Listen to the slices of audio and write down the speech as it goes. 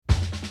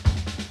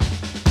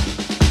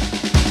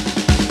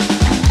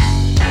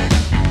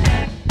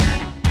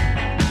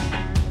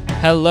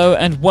Hello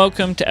and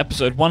welcome to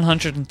episode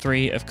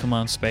 103 of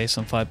Command Space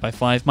on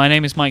 5x5. My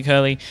name is Mike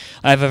Hurley.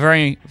 I have a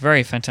very,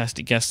 very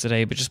fantastic guest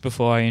today, but just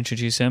before I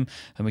introduce him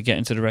and we get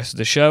into the rest of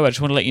the show, I just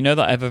want to let you know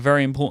that I have a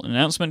very important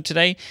announcement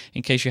today,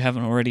 in case you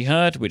haven't already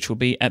heard, which will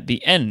be at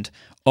the end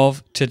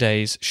of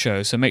today's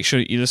show. So make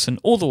sure that you listen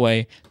all the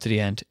way to the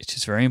end. It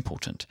is very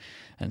important.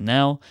 And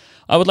now,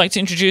 I would like to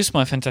introduce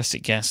my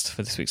fantastic guest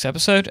for this week's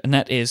episode, and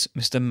that is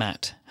Mr.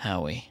 Matt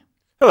Haughey.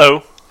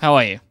 Hello. How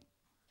are you?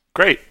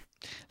 Great.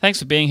 Thanks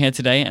for being here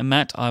today, and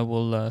Matt, I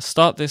will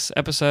start this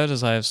episode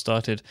as I have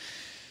started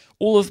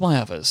all of my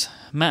others.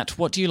 Matt,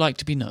 what do you like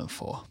to be known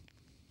for?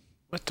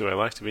 What do I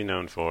like to be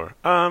known for?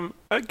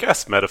 I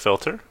guess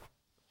Metafilter.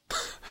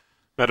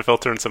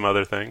 Metafilter and some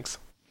other things.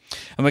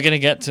 And we're going to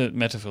get to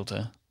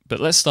Metafilter,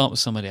 but let's start with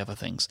some of the other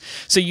things.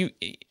 So you,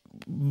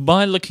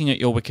 by looking at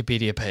your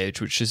Wikipedia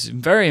page, which is a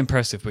very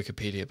impressive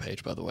Wikipedia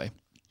page, by the way.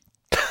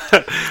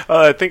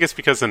 I think it's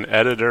because an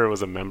editor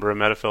was a member of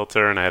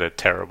Metafilter, and I had a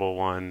terrible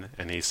one,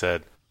 and he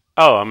said,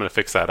 "Oh, I'm going to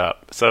fix that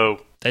up."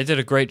 So they did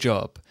a great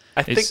job.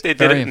 I think they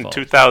did it in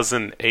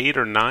 2008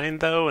 or 9,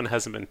 though, and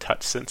hasn't been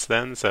touched since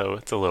then, so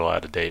it's a little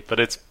out of date, but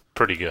it's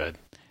pretty good.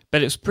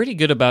 But it's pretty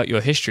good about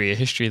your history, a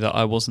history that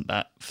I wasn't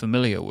that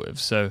familiar with.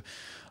 So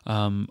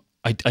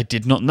I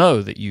did not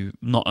know that you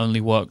not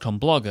only worked on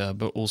Blogger,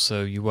 but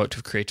also you worked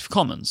with Creative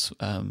Commons.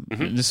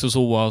 This was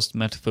all whilst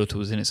Metafilter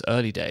was in its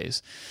early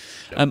days.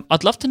 Yep.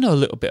 I'd love to know a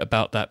little bit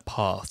about that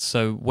path.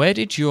 So where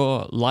did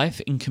your life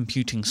in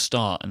computing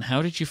start, and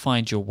how did you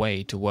find your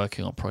way to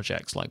working on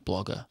projects like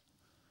Blogger?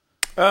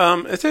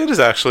 It is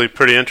actually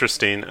pretty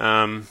interesting.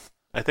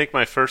 I think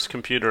my first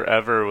computer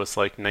ever was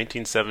like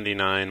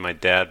 1979. My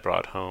dad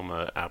brought home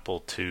an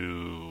Apple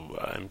II,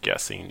 I'm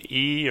guessing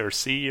E or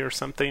C or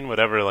something,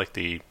 whatever like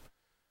the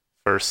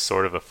first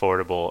sort of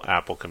affordable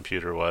Apple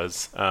computer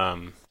was.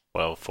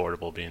 Well,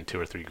 affordable being $2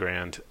 or $3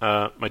 grand.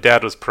 My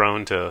dad was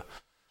prone to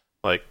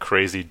like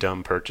crazy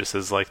dumb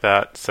purchases like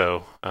that.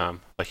 So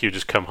like he would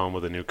just come home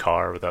with a new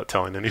car without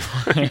telling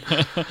anyone.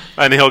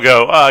 And he'll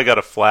go, "Oh, I got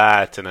a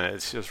flat and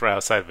it's just right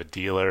outside of a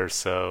dealer."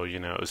 So, you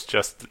know, it was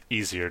just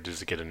easier just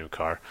to get a new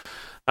car.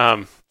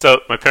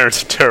 So my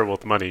parents are terrible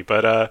with money.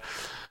 But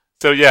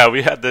so yeah,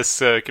 we had this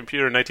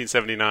computer in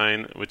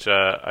 1979, which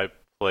I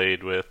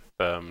played with.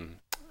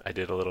 I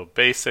did a little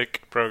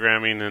basic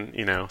programming and,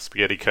 you know,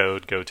 spaghetti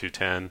code, Go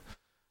 210.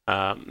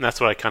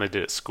 That's what I kind of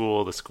did at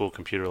school. The school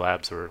computer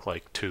labs were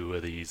like 2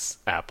 of these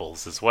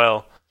Apples as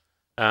well.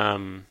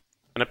 And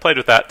I played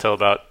with that till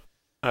about,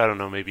 I don't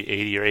know, maybe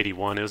 80 or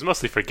 81. It was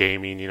mostly for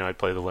gaming. You know, I'd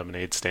play the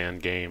Lemonade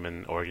Stand game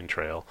and Oregon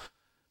Trail.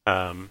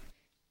 I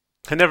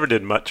never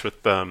did much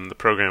with the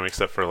programming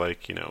except for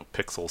like, you know,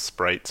 pixel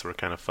sprites were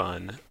kind of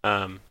fun.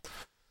 I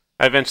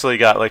eventually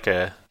got like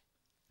a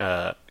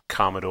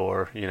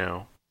Commodore, you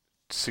know,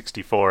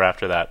 64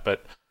 after that.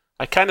 But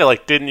I kind of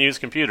like didn't use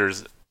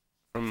computers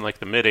from like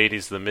the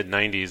mid-'80s to the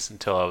mid-'90s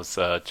until I was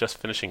just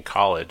finishing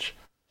college,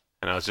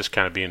 and I was just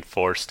kind of being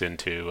forced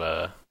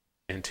into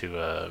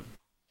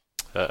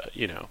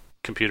you know,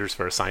 computers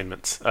for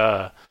assignments.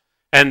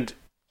 And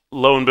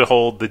lo and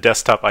behold, the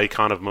desktop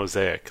icon of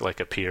Mosaic like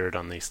appeared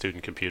on the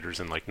student computers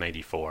in like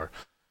 94,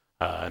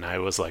 and I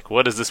was like,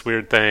 "What is this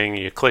weird thing?"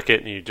 You click it,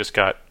 and you just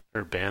got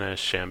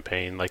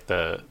Urbana-Champaign, like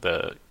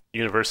the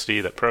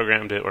university that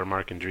programmed it, where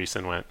Mark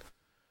Andreessen went.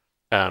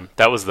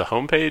 That was the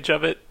homepage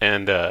of it,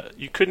 and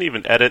you couldn't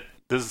even edit.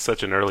 This is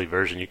such an early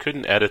version. You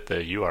couldn't edit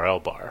the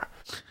URL bar,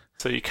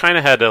 so you kind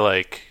of had to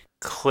like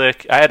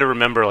click. I had to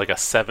remember like a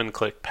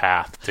 7-click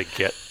path to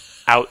get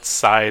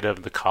outside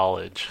of the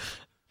college.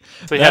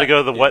 So you had to go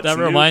to the what's new page.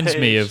 That reminds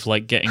me of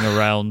like getting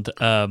around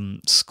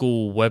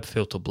school web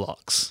filter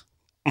blocks.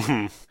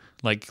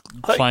 like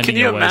finding can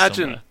you your way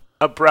imagine somewhere.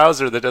 A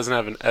browser that doesn't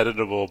have an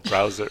editable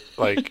browser,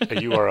 like a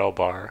URL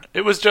bar?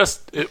 It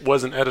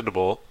wasn't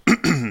editable.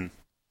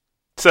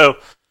 So,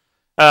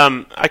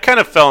 I kind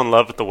of fell in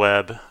love with the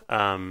web.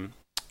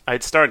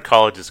 I'd started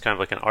college as kind of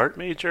like an art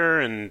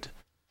major and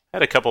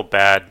had a couple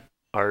bad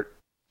art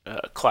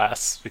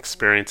class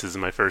experiences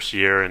in my first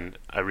year, and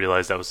I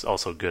realized I was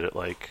also good at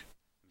like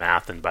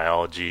math and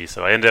biology,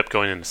 so I ended up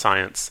going into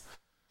science.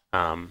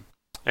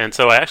 And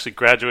so I actually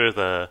graduated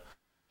with a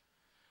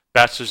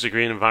bachelor's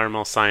degree in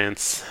environmental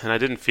science, and I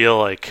didn't feel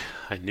like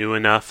I knew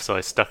enough, so I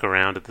stuck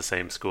around at the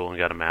same school and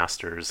got a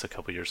master's a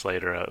couple years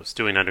later. I was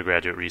doing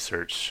undergraduate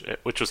research,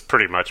 which was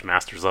pretty much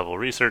master's level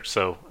research,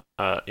 so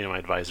you know, my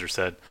advisor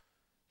said,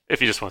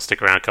 if you just want to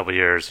stick around a couple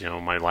years, you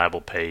know, my lab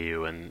will pay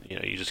you, and you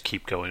know, you just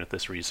keep going with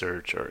this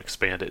research or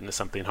expand it into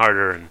something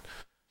harder. And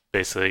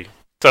basically,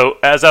 so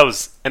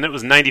and it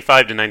was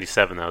 95 to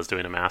 97 that I was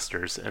doing a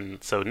master's,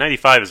 and so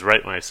 95 is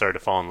right when I started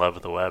to fall in love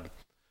with the web.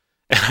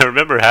 And I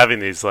remember having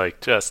these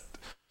like just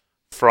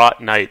fraught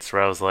nights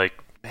where I was like,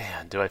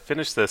 man, do I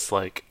finish this?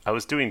 Like, I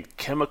was doing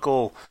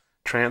chemical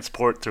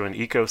transport through an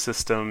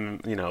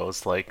ecosystem. You know, it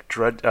was like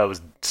I was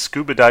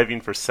scuba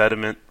diving for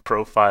sediment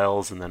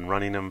profiles and then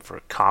running them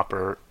for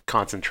copper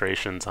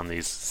concentrations on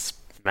these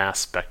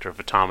mass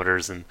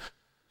spectrophotometers, and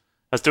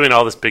I was doing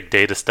all this big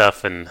data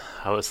stuff, and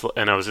I was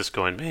just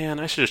going, man,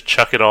 I should just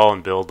chuck it all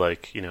and build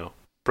like, you know,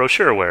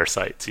 brochureware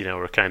sites,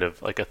 were kind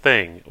of like a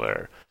thing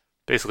where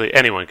basically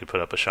anyone could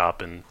put up a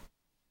shop and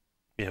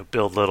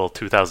build little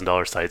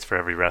 $2,000 sites for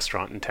every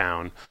restaurant in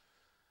town.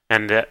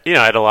 And I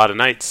had a lot of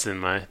nights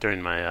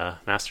during my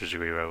master's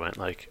degree where I went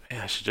like,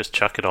 I should just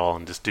chuck it all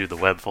and just do the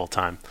web full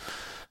time.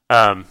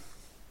 I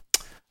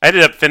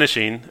ended up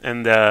finishing,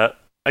 and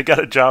I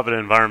got a job at an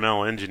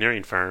environmental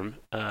engineering firm,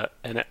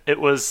 and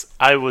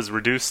I was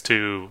reduced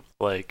to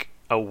like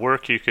a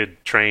work you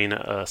could train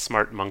a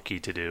smart monkey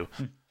to do.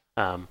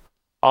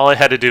 All I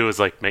had to do was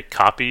like make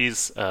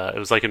copies. It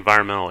was like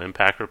environmental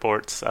impact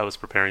reports I was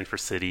preparing for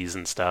cities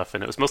and stuff,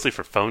 and it was mostly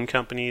for phone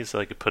companies, so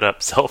I could put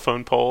up cell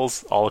phone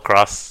poles all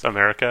across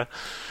America.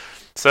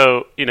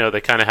 So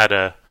they kind of had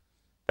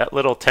that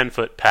little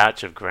 10-foot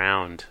patch of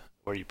ground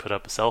where you put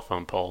up a cell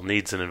phone pole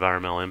needs an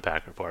environmental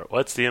impact report.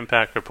 What's the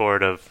impact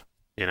report of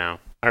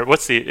or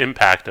what's the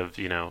impact of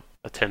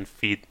a 10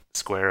 feet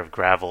square of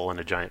gravel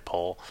and a giant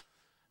pole?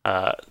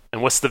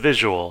 And what's the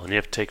visual? And you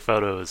have to take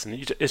photos. And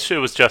it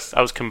was just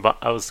I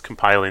was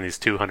compiling these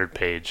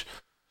 200-page,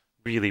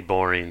 really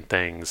boring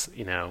things.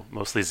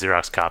 Mostly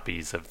Xerox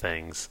copies of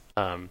things,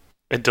 and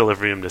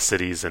delivering them to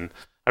cities. And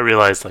I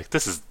realized like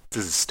this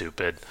is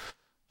stupid.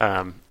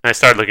 And I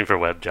started looking for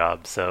web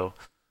jobs. So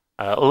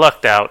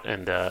lucked out,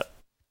 and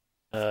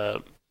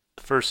the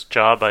first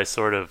job I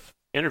sort of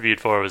interviewed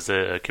for was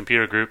a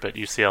computer group at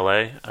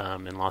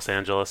UCLA in Los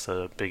Angeles,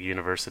 a big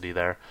university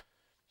there.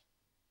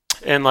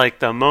 And like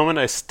the moment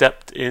I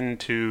stepped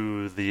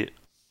into the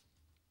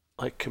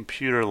like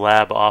computer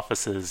lab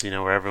offices,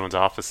 where everyone's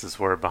offices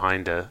were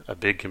behind a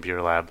big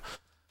computer lab,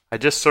 I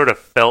just sort of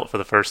felt for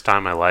the first time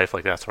in my life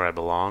like that's where I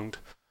belonged.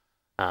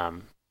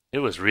 It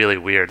was really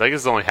weird. Like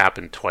this has only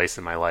happened twice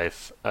in my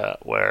life,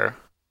 where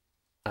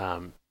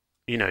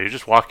you're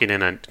just walking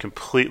in a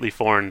completely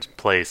foreign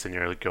place and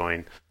you're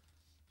going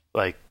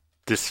like,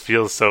 this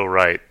feels so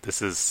right.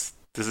 This is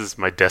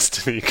my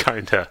destiny,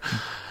 kind of.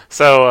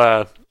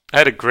 So I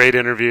had a great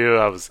interview.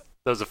 That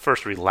was the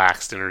first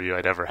relaxed interview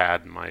I'd ever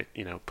had in my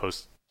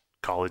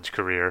post-college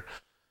career,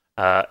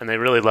 and they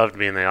really loved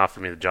me, and they offered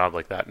me the job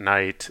like that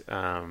night.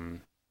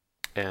 And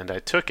I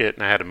took it,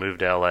 and I had to move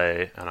to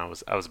LA, and I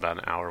was about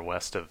an hour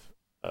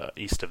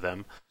east of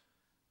them,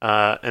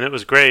 and it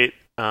was great.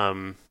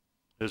 It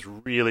was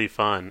really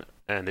fun,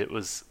 and it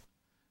was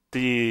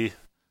the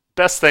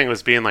best thing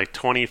was being like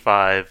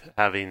 25,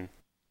 having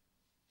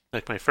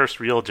like my first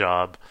real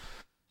job,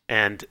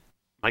 and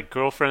my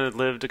girlfriend had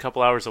lived a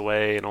couple hours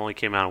away and only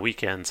came out on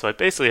weekends, so I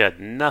basically had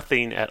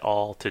nothing at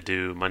all to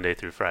do Monday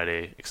through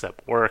Friday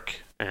except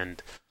work.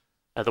 And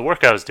the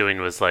work I was doing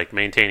was like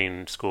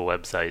maintaining school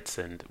websites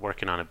and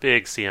working on a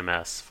big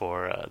CMS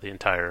for the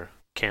entire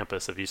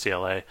campus of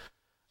UCLA.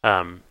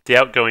 The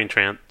outgoing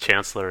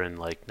chancellor in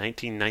like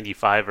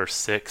 1995 or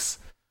 6,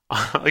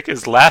 like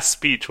his last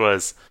speech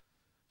was,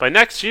 by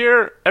next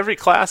year, every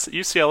class at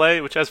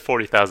UCLA, which has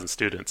 40,000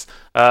 students,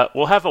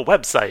 will have a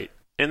website.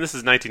 And this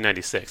is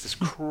 1996. It's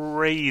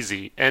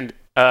crazy. And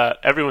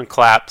everyone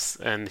claps,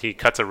 and he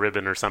cuts a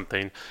ribbon or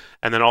something.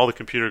 And then all the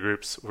computer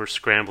groups were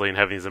scrambling,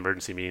 having these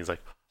emergency meetings.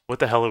 Like, what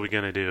the hell are we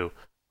going to do?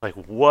 Like,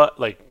 what?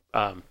 Like,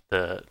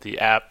 the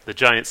app, the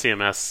giant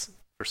CMS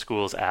for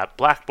schools app,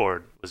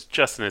 Blackboard, was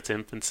just in its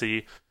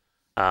infancy.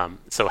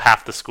 So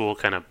half the school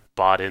kind of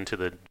bought into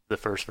the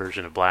first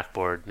version of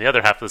Blackboard. And the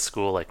other half of the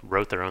school, like,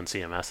 wrote their own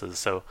CMSs.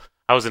 So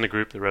I was in a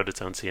group that wrote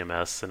its own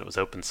CMS, and it was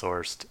open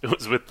sourced. It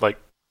was with, like,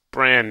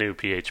 brand new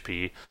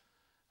PHP,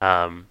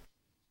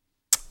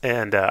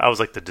 and I was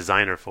like the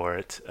designer for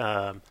it,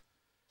 and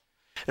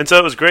so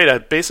it was great. I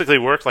basically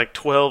worked like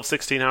 12,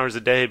 16 hours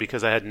a day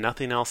because I had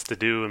nothing else to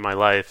do in my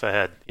life.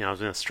 I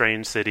was in a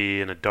strange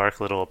city in a dark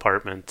little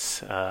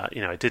apartment.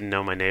 I didn't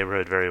know my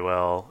neighborhood very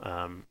well.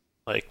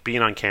 Like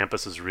being on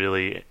campus was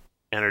really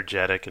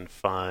energetic and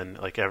fun.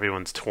 Like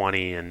everyone's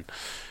 20 and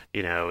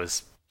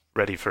is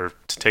ready to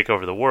take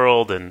over the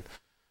world, and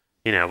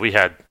we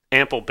had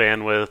ample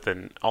bandwidth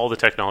and all the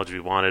technology we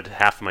wanted.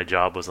 Half of my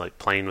job was like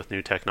playing with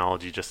new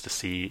technology just to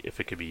see if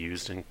it could be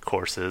used in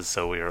courses.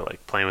 So we were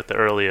like playing with the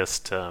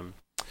earliest,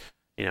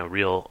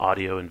 real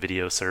audio and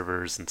video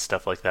servers and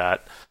stuff like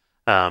that.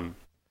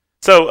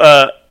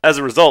 So as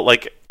a result,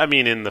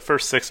 in the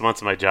first 6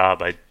 months of my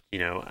job, I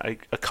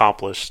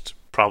accomplished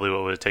probably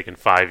what would have taken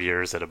 5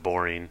 years at a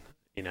boring,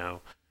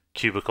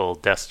 cubicle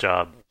desk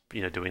job,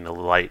 doing the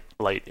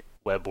light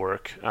web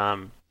work.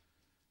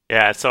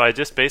 So I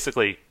just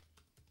basically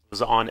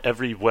was on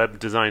every web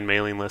design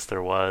mailing list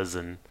there was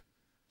and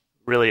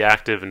really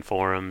active in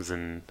forums,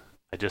 and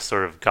I just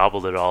sort of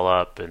gobbled it all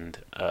up and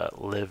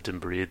lived and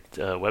breathed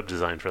web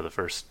design for the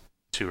first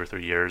 2 or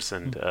 3 years,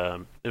 and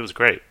it was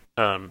great.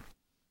 And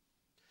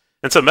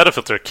so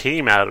Metafilter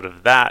came out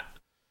of that.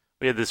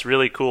 We had this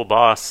really cool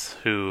boss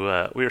who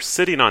we were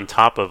sitting on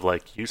top of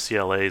like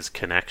UCLA's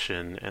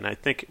connection, and I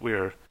think we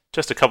were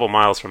just a couple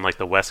miles from like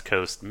the West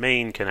Coast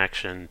main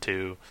connection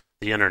to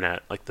the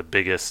internet, like the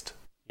biggest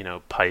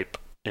pipe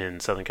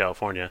in Southern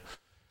California.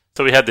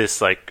 So we had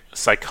this like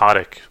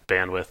psychotic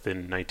bandwidth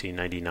in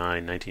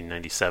 1999,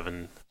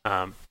 1997.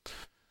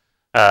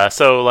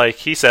 So like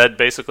he said,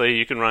 basically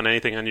you can run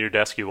anything on your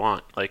desk you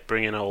want. Like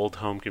bring in an old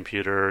home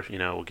computer,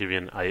 we'll give you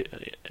an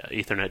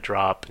Ethernet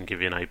drop and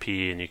give you an IP,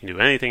 and you can do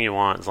anything you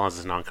want as long as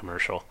it's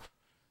non-commercial.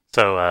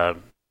 So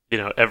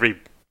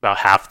about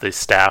half the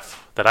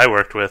staff that I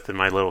worked with in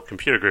my little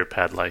computer group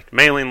had like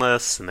mailing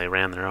lists, and they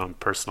ran their own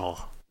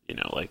personal,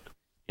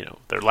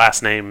 their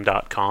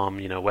lastname.com,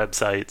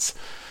 websites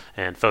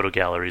and photo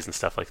galleries and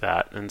stuff like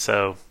that. And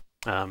so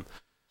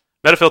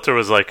Metafilter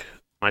was like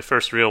my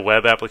first real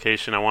web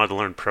application. I wanted to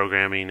learn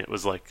programming. It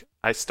was like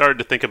I started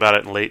to think about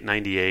it in late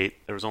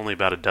 '98. There was only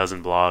about a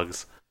dozen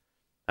blogs,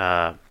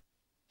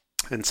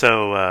 and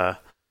so I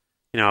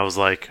was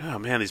like, oh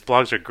man, these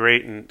blogs are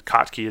great. And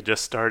Kottke had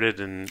just started,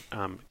 and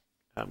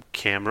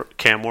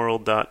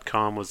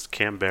Camworld.com was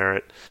Cam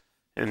Barrett,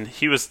 and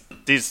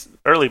these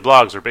early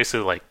blogs were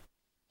basically like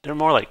they're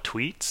more like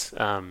tweets.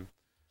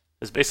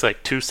 It was basically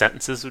like 2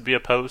 sentences would be a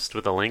post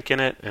with a link in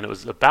it, and it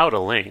was about a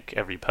link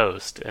every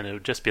post, and it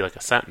would just be like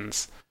a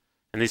sentence.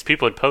 And these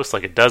people would post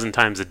like a dozen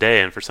times a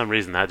day, and for some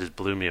reason that just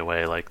blew me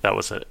away. Like that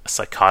was a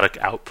psychotic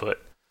output.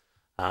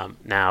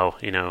 Now,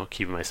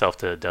 keeping myself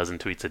to a dozen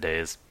tweets a day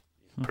is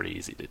pretty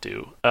easy to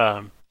do.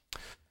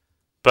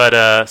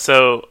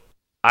 So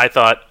I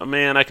thought, oh,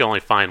 man, I can only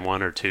find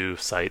 1 or 2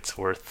 sites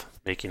worth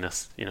making a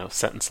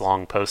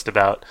sentence-long post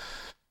about.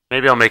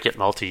 Maybe I'll make it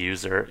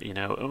multi-user.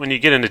 When you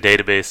get into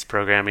database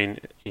programming,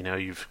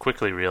 you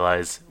quickly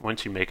realize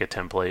once you make a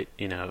template,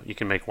 you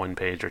can make 1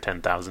 page or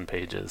 10,000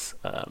 pages.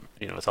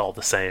 It's all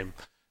the same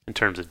in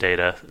terms of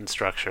data and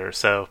structure.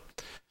 So,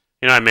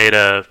 I made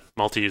a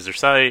multi-user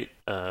site.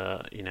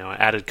 I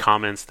added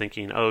comments,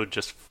 thinking,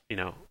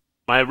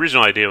 my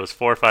original idea was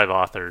 4 or 5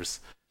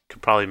 authors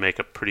could probably make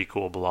a pretty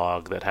cool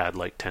blog that had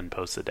like 10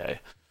 posts a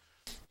day.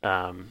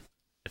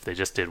 If they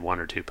just did 1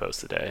 or 2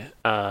 posts a day.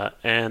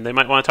 And they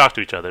might want to talk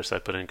to each other, so I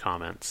put in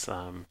comments.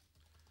 And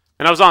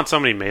I was on so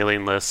many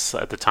mailing lists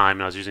at the time,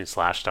 and I was using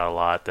Slashdot a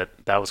lot,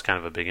 that was kind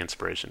of a big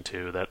inspiration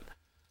too. That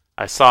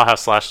I saw how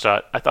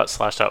I thought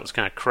Slashdot was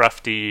kind of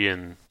crufty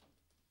and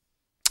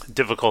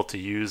difficult to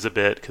use a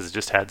bit because it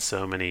just had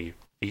so many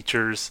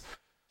features.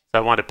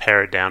 So I wanted to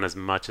pare it down as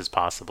much as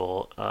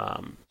possible,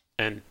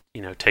 and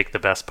take the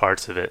best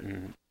parts of it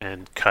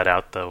and cut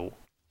out the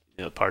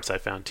parts I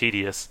found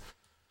tedious.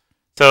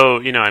 So,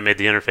 I made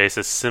the interface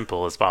as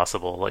simple as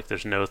possible. Like,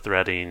 there's no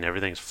threading,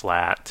 everything's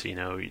flat.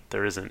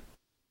 There isn't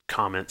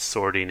comment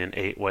sorting in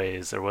 8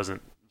 ways. There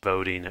wasn't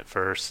voting at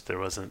first. There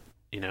wasn't,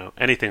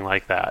 anything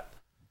like that.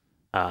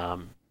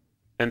 And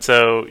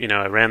so,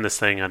 I ran this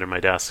thing under my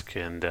desk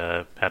and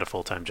had a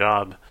full-time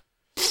job.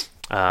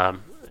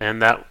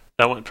 And that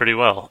went pretty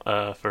well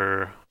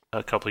for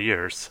a couple of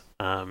years.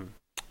 And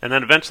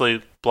then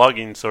eventually,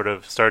 blogging sort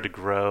of started to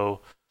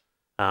grow.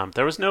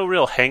 There was no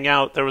real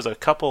hangout. There was a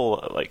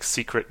couple like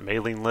secret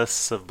mailing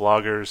lists of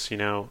bloggers,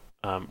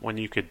 when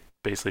you could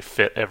basically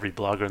fit every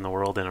blogger in the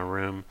world in a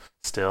room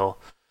still.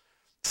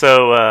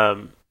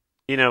 So,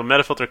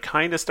 Metafilter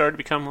kind of started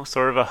to become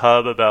sort of a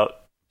hub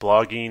about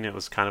blogging. It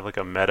was kind of like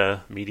a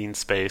meta meeting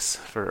space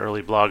for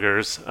early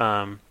bloggers.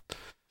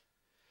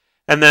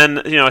 And then,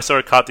 I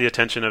sort of caught the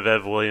attention of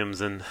Ev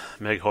Williams and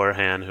Meg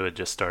Horahan, who had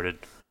just started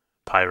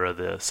Pyra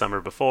the summer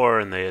before,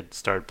 and they had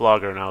started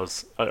Blogger, and I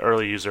was an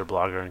early user of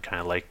Blogger and kind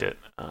of liked it.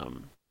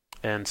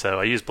 And so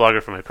I used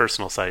Blogger for my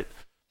personal site.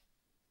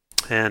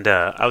 And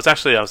I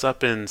was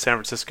up in San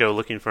Francisco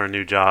looking for a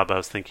new job. I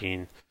was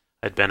thinking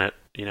I'd been at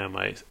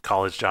my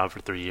college job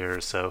for 3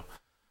 years, so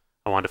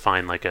I wanted to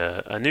find like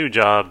a new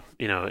job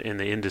in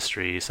the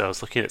industry. So I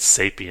was looking at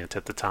Sapient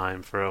at the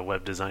time for a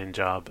web design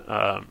job,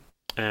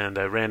 and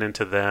I ran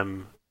into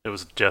them. It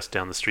was just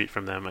down the street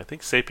from them. I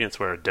think Sapient's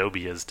where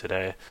Adobe is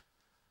today.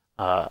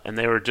 And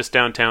they were just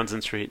down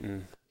Townsend Street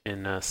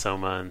in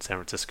Soma in San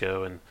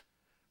Francisco, and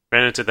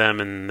ran into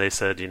them, and they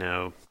said,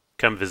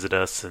 come visit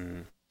us.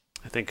 And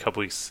I think a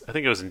couple weeks, I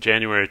think it was in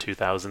January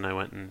 2000, I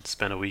went and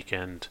spent a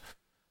weekend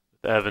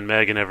with Ev and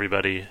Meg and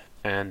everybody.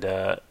 And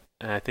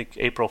I think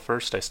April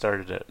 1st, I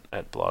started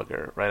at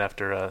Blogger right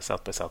after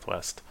South by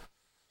Southwest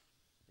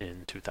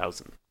in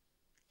 2000.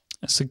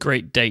 That's a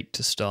great date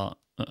to start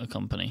a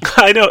company.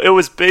 I know. It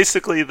was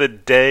basically the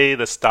day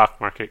the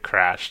stock market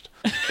crashed.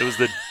 It was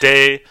the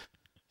day.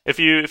 If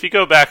you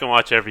go back and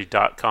watch every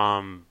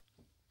 .com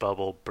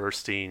bubble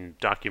bursting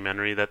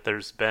documentary that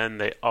there's been,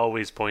 they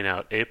always point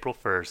out April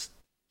 1st,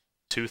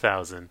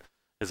 2000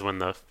 is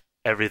when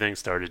everything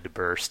started to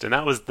burst. And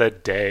that was the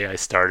day I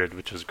started,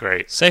 which was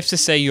great. Safe to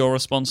say you're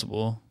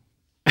responsible.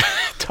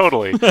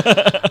 Totally.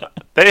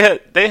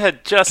 They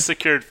had just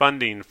secured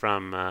funding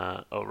from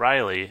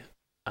O'Reilly,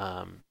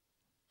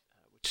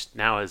 which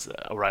now is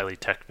O'Reilly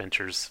Tech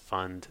Ventures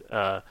Fund,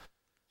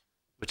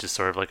 which is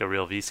sort of like a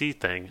real VC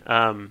thing.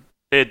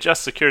 They had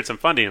just secured some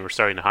funding and were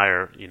starting to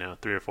hire,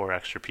 3 or 4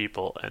 extra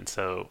people. And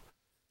so,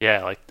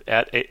 yeah, like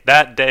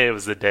that day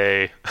was the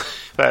day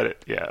that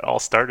it all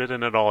started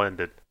and it all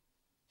ended.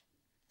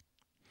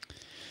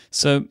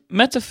 So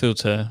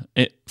Metafilter,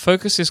 it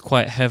focuses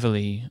quite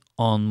heavily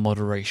on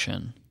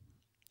moderation.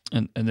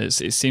 And it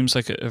seems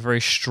like a very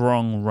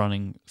strong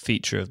running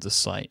feature of the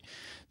site.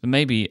 But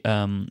maybe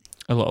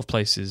a a lot of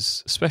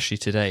places, especially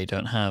today,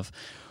 don't have.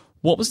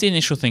 What was the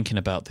initial thinking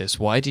about this?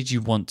 Why did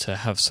you want to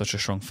have such a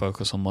strong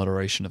focus on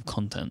moderation of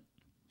content?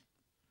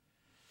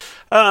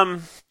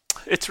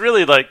 It's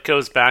really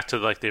goes back to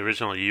the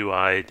original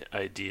UI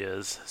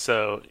ideas.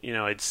 So,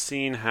 I'd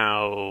seen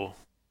how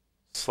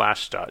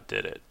Slashdot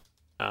did it.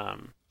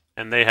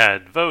 And they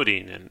had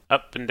voting and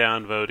up and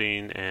down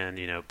voting and,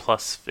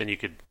 plus, and you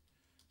could,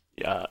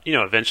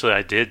 eventually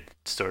I did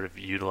sort of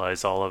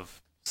utilize all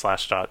of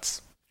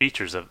Slashdot's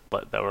features that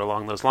were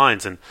along those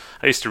lines. And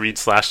I used to read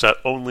Slashdot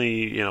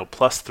only,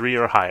 +3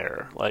 or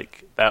higher.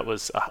 That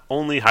was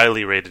only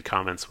highly rated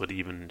comments would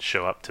even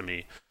show up to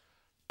me.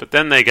 But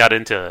then they got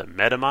into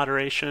meta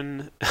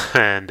moderation,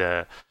 and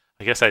I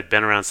guess I'd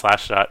been around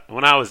Slashdot.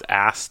 When I was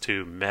asked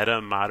to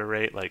meta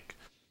moderate,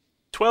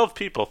 12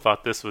 people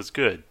thought this was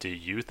good. Do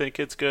you think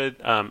it's good?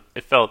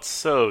 It felt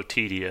so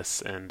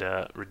tedious and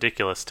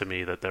ridiculous to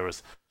me that there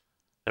was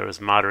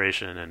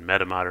moderation and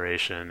meta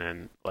moderation,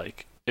 and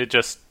it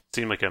just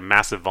seemed like a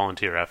massive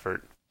volunteer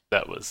effort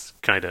that was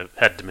kind of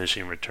had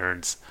diminishing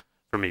returns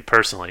for me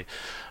personally.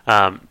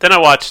 Then I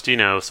watched,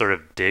 sort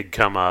of Dig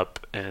come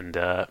up and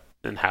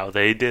how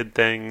they did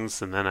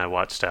things, and then I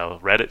watched how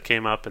Reddit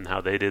came up and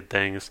how they did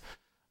things.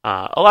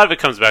 A lot of it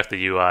comes back to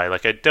the UI. I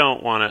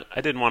didn't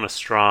want a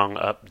strong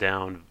up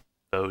down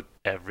vote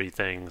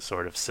everything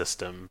sort of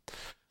system.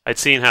 I'd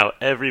seen how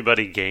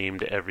everybody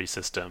gamed every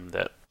system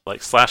that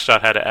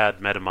Slashdot had to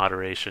add meta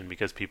moderation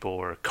because people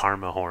were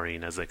karma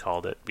whoring, as they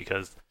called it,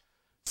 because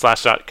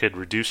Slashdot could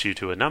reduce you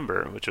to a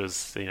number, which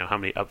was how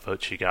many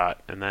upvotes you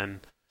got, and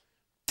then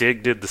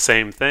Dig did the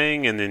same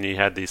thing, and then you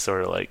had these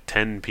sort of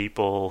 10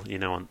 people,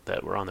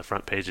 that were on the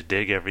front page of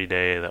Dig every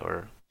day that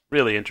were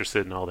really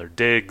interested in all their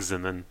digs,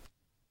 and then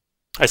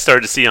I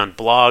started to see on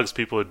blogs,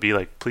 people would be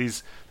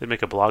please, they'd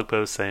make a blog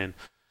post saying,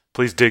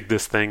 please dig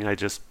this thing I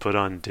just put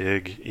on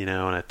Dig, and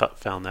I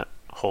found that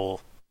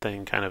whole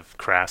thing kind of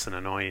crass and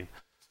annoying.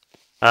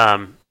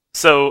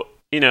 So,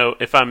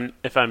 if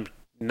I'm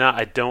not,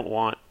 I don't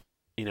want,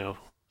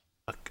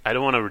 I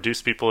don't want to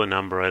reduce people to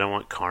number, I don't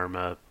want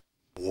karma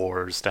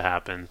wars to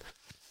happen.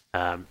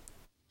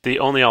 The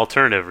only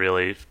alternative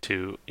really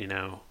to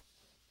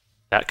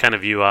that kind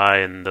of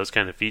UI and those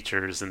kind of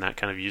features and that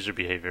kind of user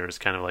behavior is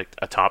kind of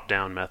a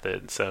top-down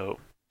method. So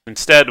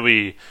instead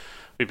we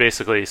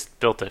basically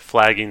built a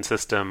flagging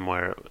system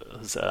where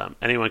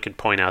anyone can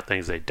point out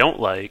things they don't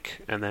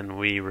like, and then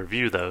we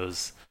review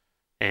those,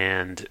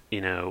 and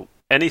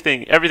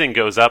everything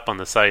goes up on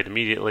the site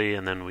immediately,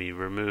 and then we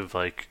remove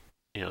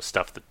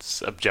stuff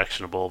that's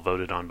objectionable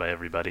voted on by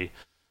everybody.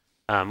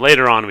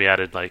 Later on, we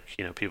added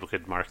people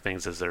could mark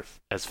things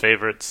as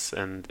favorites,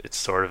 and it's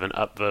sort of an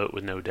upvote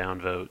with no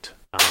downvote.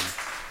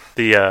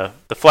 The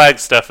flag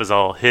stuff is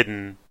all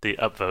hidden. The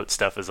upvote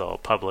stuff is all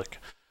public.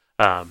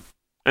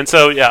 And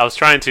so I was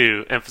trying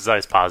to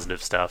emphasize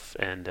positive stuff,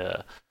 and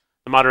the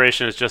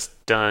moderation is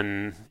just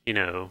done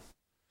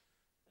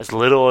as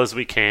little as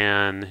we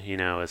can,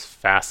 as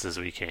fast as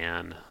we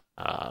can,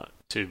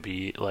 to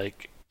be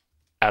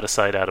out of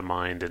sight, out of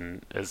mind,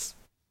 and as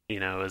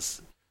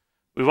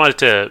we wanted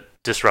to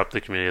disrupt the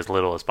community as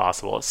little as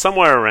possible. It's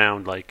somewhere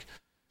around I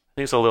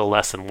think it's a little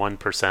less than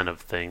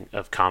 1%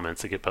 of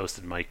comments that get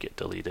posted might get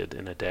deleted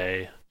in a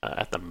day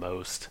at the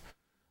most.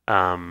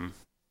 And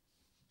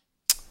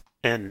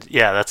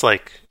that's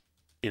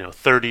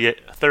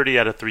 30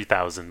 out of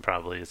 3,000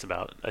 probably is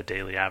about a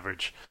daily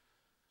average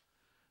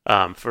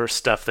for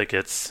stuff that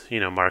gets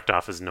marked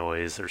off as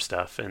noise or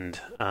stuff. And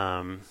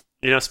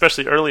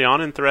especially early on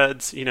in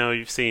threads,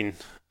 you've seen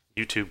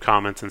YouTube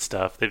comments and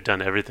stuff. They've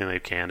done everything they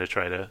can to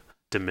try to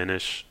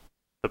diminish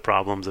the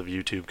problems of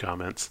YouTube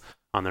comments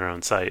on their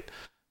own site.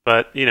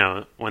 But,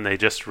 when they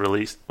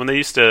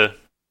used to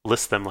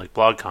list them like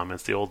blog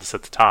comments, the oldest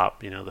at the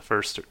top, the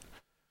first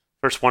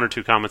 1 or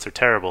 2 comments are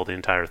terrible, the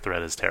entire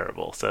thread is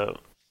terrible. So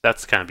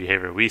that's the kind of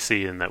behavior we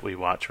see and that we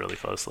watch really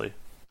closely.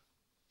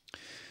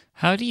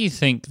 How do you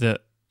think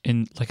that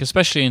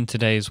especially in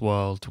today's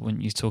world,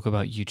 when you talk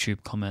about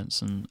YouTube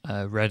comments and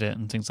Reddit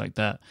and things like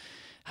that,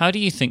 how do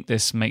you think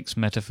this makes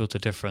Metafilter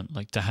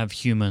different? To have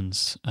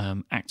humans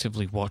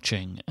actively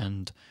watching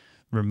and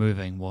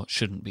removing what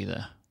shouldn't be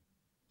there?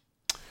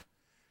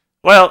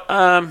 Well,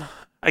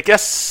 I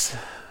guess,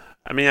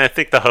 I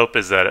think the hope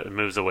is that it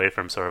moves away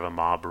from sort of a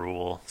mob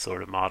rule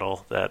sort of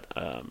model that,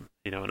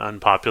 an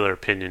unpopular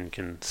opinion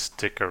can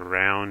stick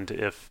around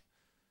if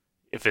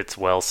it's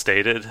well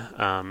stated,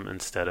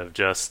 instead of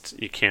just,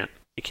 you can't,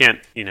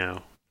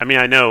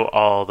 I know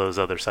all those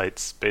other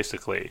sites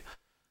basically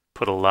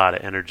put a lot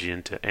of energy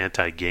into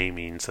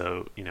anti-gaming,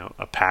 so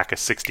a pack of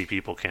 60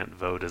 people can't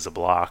vote as a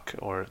block,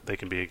 or they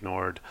can be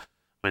ignored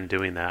when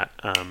doing that.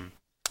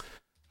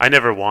 I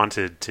never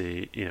wanted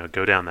to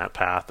go down that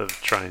path of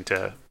trying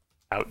to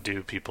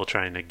outdo people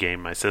trying to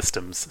game my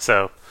systems.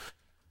 So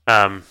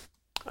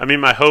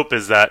my hope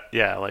is that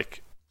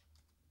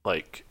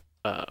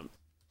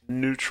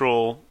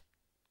neutral,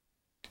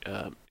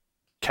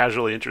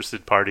 casually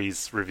interested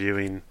parties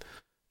reviewing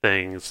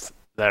things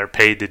that are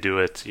paid to do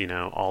it,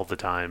 all the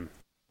time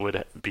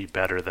would be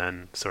better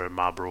than sort of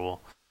mob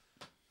rule.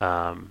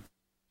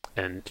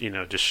 and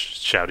just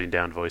shouting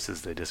down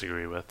voices they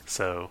disagree with.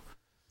 So,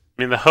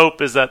 I mean, the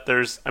hope is that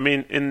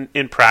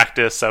in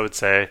practice, I would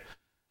say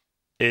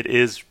it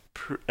is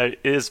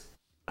it's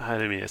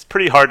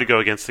pretty hard to go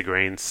against the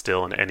grain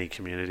still in any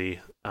community,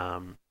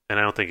 and I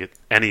don't think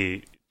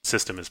any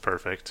system is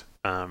perfect.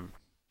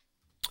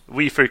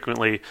 We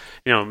frequently,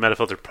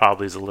 Metafilter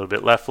probably is a little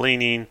bit left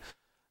leaning.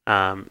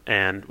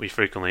 And we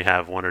frequently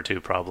have one or two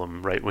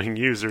problem right-wing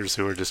users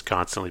who are just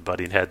constantly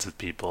butting heads with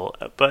people.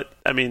 But,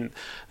 I mean,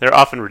 they're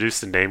often reduced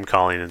to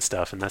name-calling and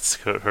stuff, and that's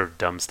her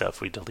dumb stuff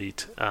we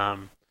delete.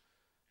 And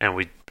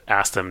we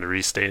ask them to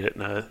restate it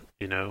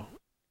in a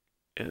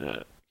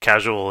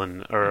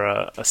casual or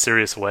a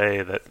serious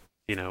way that,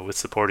 with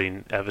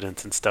supporting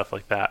evidence and stuff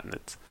like that. And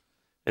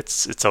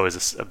it's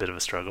always a bit of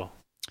a struggle.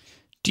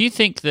 Do you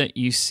think that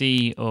you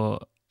see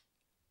or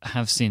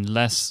have seen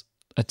less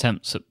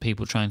attempts at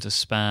people trying to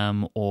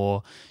spam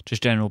or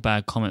just general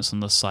bad comments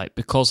on the site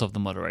because of the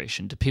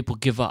moderation? Do people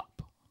give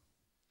up?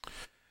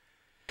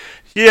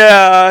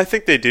 Yeah, I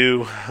think they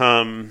do.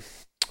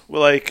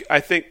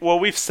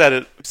 We've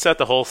set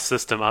the whole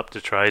system up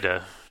to try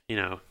to,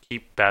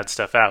 keep bad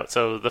stuff out.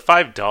 So the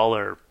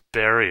 $5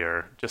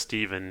 barrier just to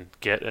even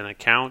get an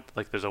account,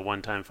 like there's a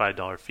one-time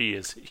 $5 fee,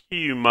 is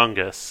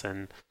humongous.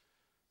 And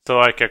so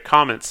like a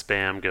comment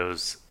spam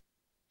goes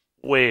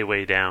way,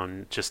 way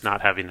down just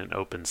not having an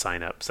open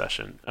sign-up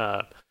session.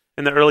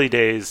 In the early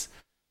days,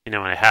 when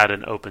I had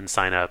an open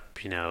sign-up,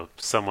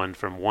 someone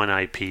from one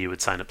IP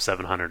would sign up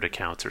 700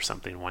 accounts or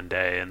something one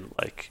day, and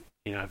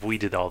I've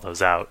weeded all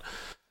those out.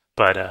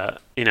 But,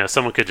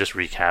 someone could just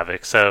wreak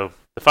havoc. So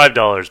the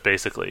 $5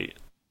 basically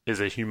is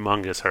a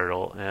humongous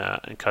hurdle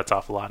and cuts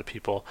off a lot of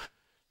people.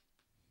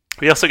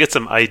 We also get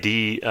some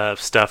ID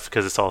stuff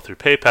because it's all through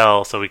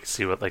PayPal, so we can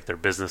see what their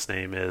business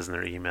name is and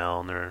their email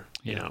and their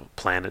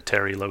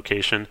planetary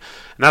location,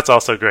 and that's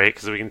also great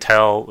because we can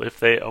tell if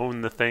they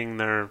own the thing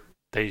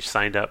they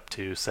signed up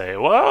to. Say,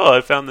 "Whoa,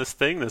 I found this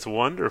thing that's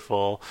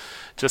wonderful.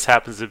 Just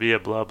happens to be a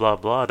blah blah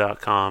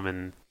blah.com,"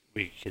 and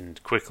we can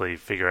quickly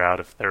figure out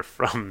if they're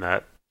from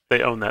that.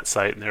 They own that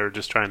site and they're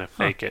just trying to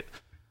fake it.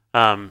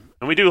 And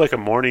we do a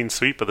morning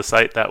sweep of the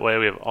site that way.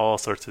 We have all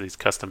sorts of these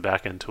custom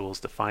backend tools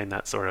to find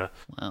that sort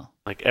of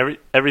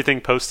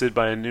everything posted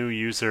by a new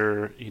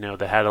user,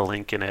 that had a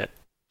link in it,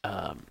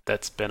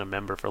 that's been a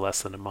member for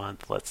less than a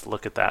month. Let's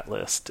look at that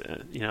list.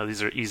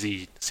 These are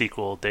easy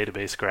SQL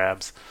database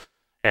grabs,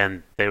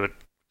 and they would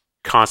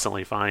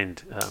constantly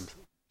find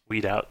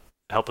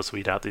help us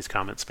weed out these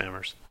comment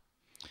spammers.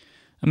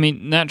 I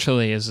mean,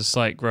 naturally, as the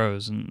site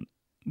grows and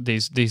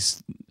these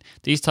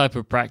type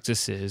of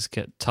practices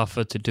get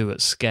tougher to do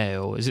at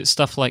scale, is it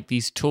stuff like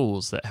these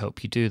tools that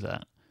help you do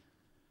that?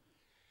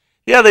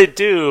 Yeah, they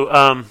do.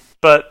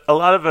 But a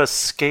lot of us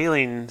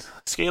scaling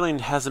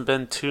hasn't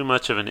been too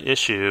much of an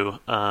issue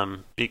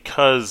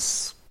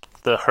because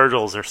the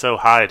hurdles are so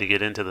high to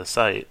get into the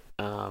site.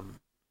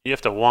 You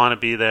have to want to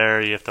be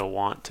there. You have to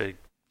want to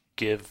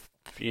give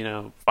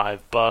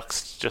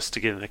 $5 just to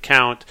get an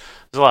account.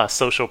 There's a lot of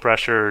social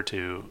pressure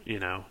to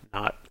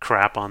not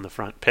crap on the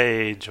front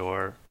page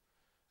or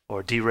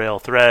derail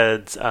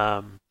threads.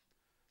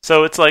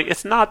 So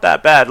it's not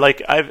that bad.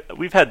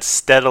 We've had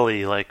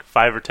steadily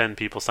 5 or 10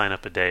 people sign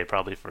up a day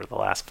probably for the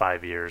last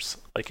 5 years.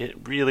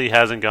 It really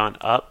hasn't gone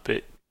up.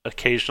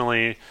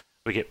 Occasionally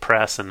we get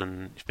press and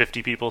then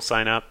 50 people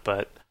sign up,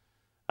 but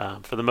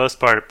for the most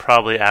part it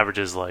probably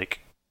averages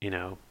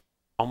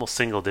almost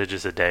single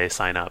digits a day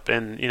sign up.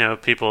 And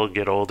people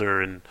get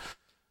older and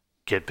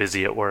get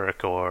busy at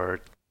work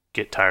or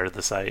get tired of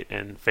the site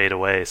and fade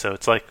away. So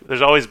it's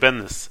there's always been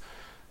this.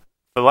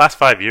 For the last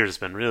 5 years, it's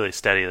been really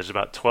steady. There's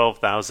about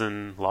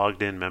 12,000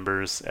 logged in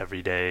members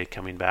every day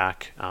coming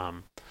back.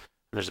 And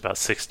there's about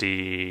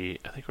 60,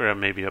 I think we're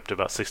maybe up to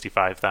about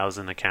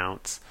 65,000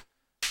 accounts.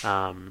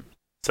 And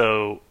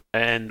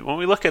when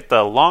we look at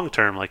the long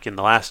term, in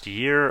the last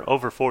year,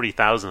 over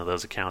 40,000 of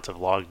those accounts have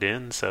logged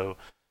in. So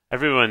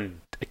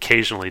everyone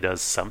occasionally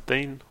does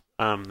something.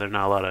 There are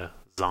not a lot of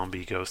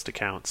zombie ghost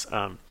accounts.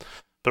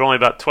 But only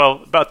about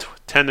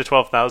 10 to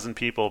 12,000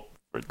 people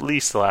for at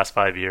least the last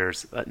 5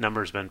 years. That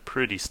number's been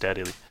pretty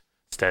steady.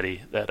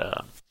 That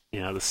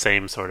the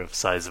same sort of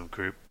size of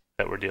group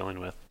that we're dealing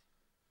with.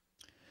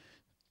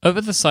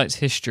 Over the site's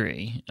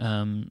history,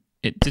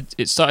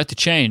 it started to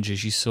change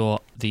as you saw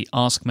the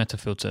Ask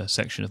Metafilter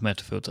section of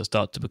Metafilter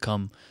start to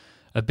become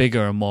a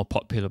bigger and more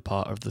popular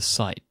part of the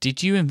site.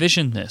 Did you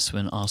envision this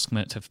when Ask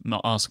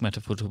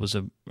Metafilter was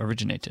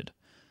originated?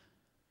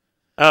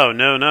 Oh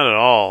no, not at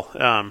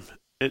all.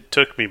 It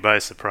took me by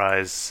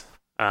surprise.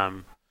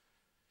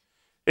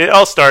 It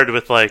all started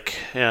with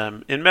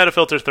in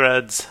Metafilter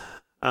threads,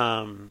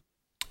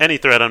 any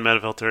thread on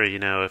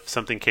Metafilter, if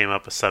something came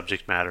up, a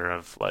subject matter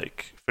of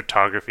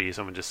photography,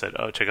 someone just said,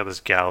 "Oh, check out this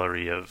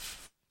gallery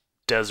of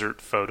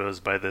desert photos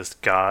by this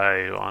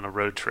guy on a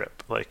road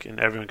trip," and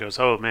everyone goes,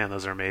 "Oh man,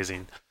 those are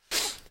amazing."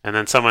 And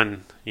then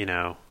someone,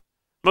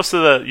 most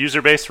of the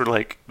user base were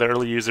the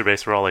early user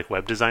base were all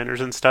web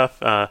designers and stuff,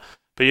 but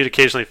you'd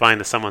occasionally find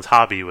that someone's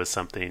hobby was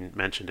something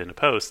mentioned in a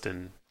post,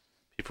 and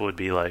people would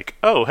be like,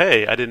 "Oh,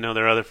 hey, I didn't know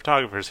there are other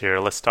photographers here.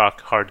 Let's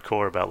talk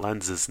hardcore about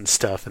lenses and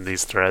stuff in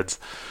these threads."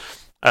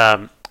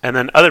 And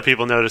then other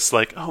people noticed,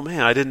 like, "Oh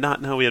man, I did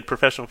not know we had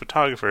professional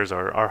photographers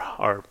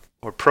or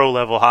pro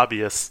level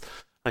hobbyists.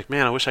 Like,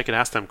 man, I wish I could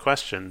ask them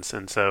questions."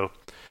 And so,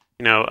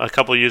 a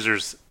couple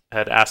users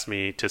had asked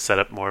me to set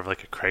up more of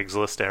like a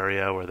Craigslist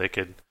area where they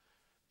could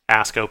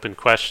ask open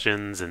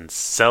questions and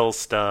sell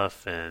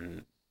stuff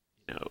and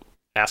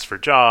ask for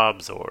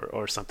jobs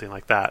or something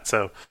like that.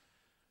 So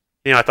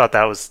I thought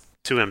that was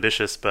too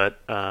ambitious, but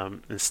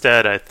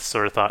instead I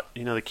sort of thought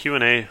the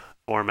Q&A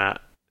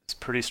format is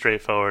pretty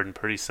straightforward and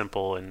pretty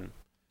simple, and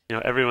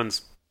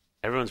everyone's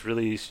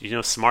really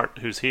smart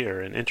who's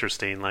here and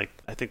interesting. Like,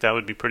 I think that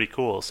would be pretty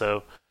cool.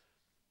 So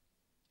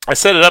I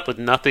set it up with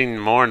nothing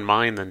more in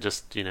mind than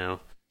just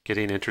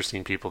getting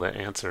interesting people to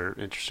answer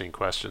interesting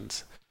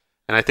questions.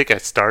 And I think I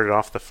started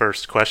off the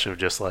first question of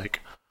just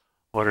like,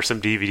 what are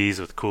some DVDs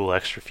with cool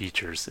extra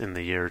features in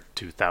the year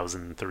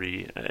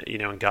 2003?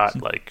 And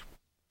got like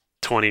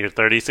 20 or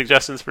 30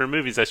 suggestions for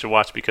movies I should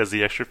watch because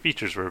the extra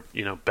features were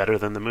better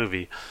than the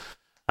movie.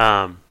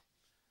 And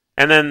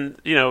then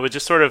it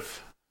just sort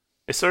of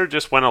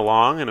just went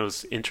along, and it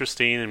was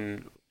interesting,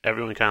 and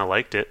everyone kind of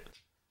liked it.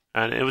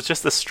 And it was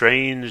just the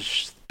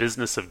strange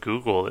business of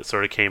Google that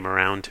sort of came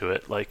around to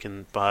it. Like,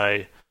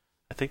 I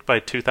think by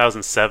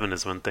 2007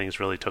 is when things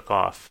really took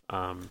off.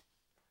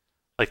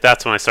 Like,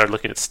 that's when I started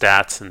looking at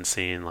stats and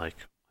seeing like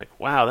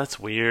wow, that's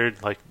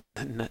weird. Like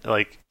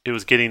it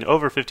was getting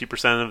over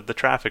 50% of the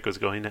traffic was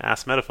going to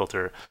Ask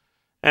Metafilter,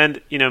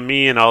 and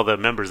me and all the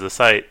members of the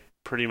site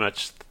pretty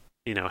much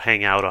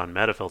hang out on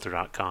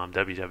metafilter.com,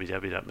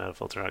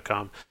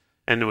 www.metafilter.com,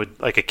 and would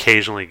like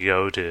occasionally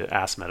go to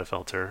Ask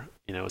Metafilter.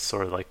 It's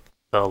sort of like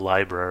the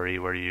library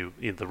where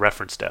the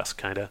reference desk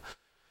kind of,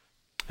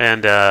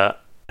 and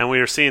we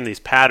were seeing these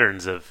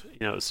patterns of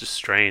it's just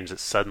strange that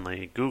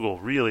suddenly Google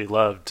really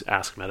loved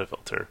Ask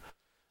Metafilter,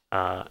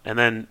 and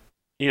then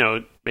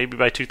maybe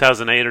by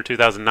 2008 or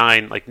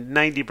 2009, like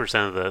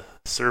 90% of the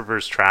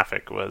server's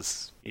traffic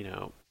was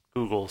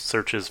Google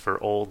searches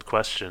for old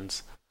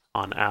questions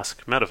on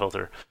Ask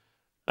Metafilter,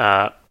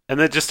 and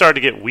it just started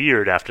to get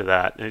weird after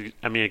that.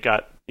 It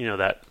got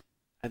that.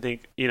 I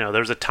think there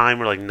was a time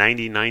where like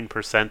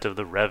 99% of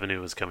the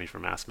revenue was coming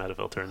from Ask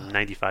Metafilter, and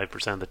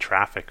 95% of the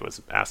traffic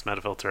was Ask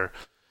Metafilter.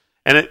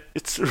 And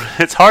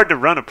it's hard to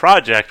run a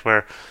project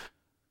where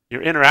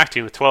you're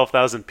interacting with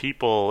 12,000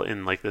 people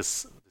in like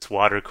this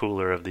water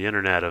cooler of the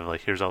internet of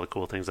like, here's all the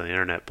cool things on the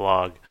internet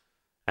blog,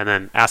 and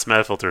then Ask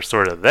Metafilter is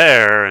sort of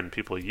there and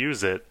people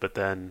use it, but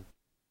then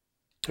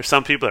there's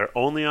some people that are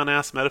only on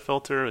Ask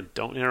Metafilter and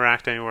don't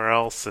interact anywhere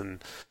else.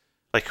 And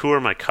like, who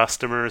are my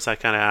customers? I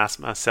kind of ask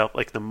myself.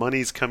 Like, the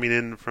money's coming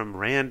in from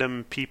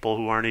random people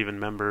who aren't even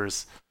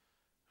members,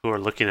 who are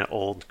looking at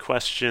old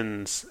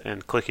questions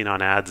and clicking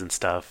on ads and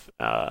stuff,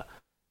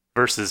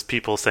 versus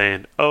people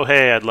saying, "Oh,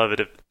 hey, I'd love it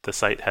if the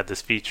site had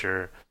this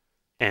feature."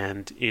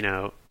 And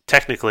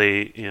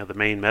technically, the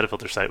main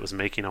Metafilter site was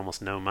making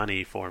almost no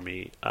money for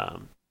me,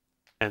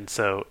 and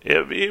so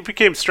it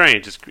became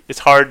strange. It's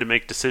hard to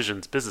make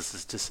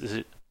business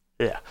decisions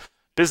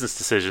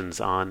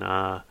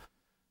on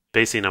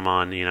basing them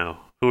on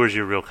who is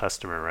your real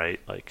customer, right?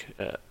 Like,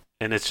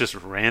 and it's just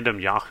random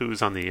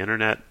yahoos on the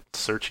internet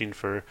searching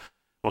for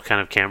what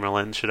kind of camera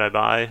lens should I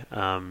buy,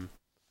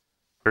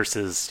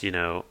 versus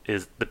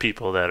is the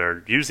people that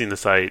are using the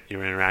site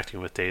you're interacting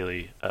with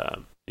daily.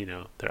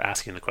 They're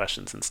asking the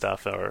questions and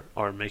stuff,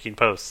 or making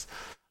posts.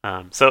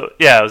 So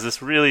yeah, it was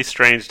this really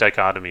strange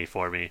dichotomy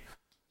for me,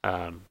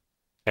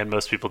 and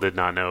most people did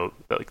not know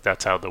that, like,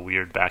 that's how the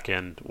weird back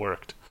end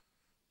worked.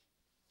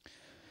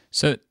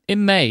 So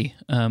in May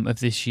of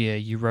this year,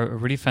 you wrote a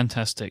really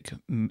fantastic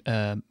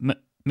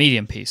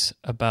Medium piece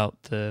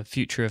about the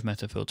future of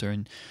Metafilter,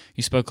 and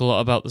you spoke a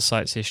lot about the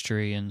site's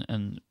history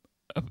and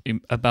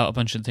about a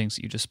bunch of things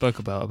that you just spoke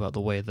about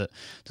the way that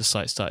the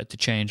site started to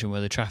change and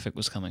where the traffic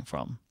was coming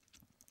from.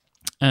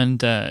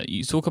 And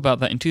you talk about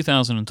that in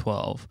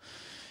 2012,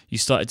 you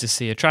started to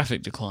see a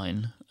traffic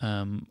decline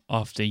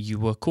after you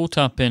were caught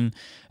up in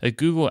a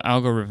Google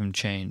algorithm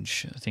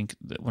change. I think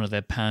that one of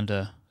their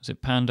Panda, was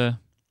it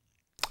Panda?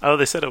 Oh,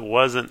 they said it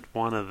wasn't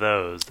one of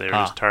those. They were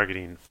just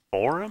targeting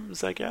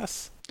forums, I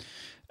guess.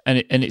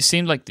 And it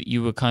seemed like that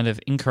you were kind of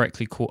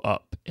incorrectly caught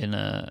up in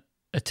a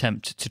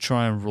attempt to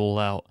try and rule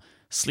out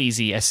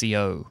sleazy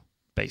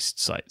SEO-based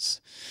sites.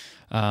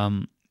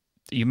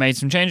 You made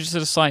some changes to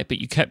the site, but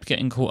you kept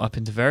getting caught up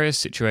into various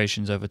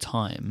situations over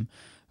time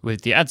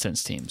with the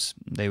AdSense teams.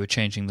 They were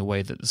changing the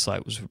way that the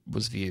site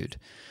was viewed.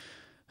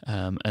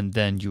 And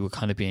then you were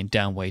kind of being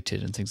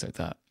down-weighted and things like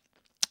that.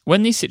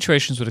 When these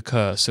situations would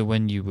occur, so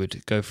when you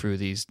would go through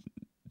these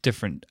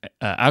different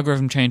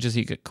algorithm changes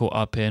you get caught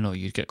up in, or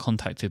you'd get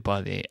contacted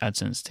by the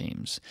AdSense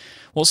teams,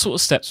 what sort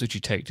of steps would you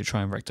take to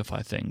try and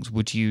rectify things?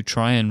 Would you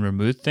try and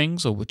remove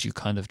things, or would you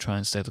kind of try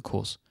and stay the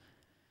course?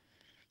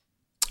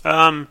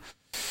 It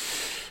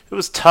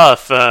was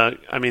tough. That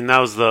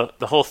was the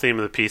whole theme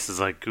of the piece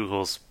is like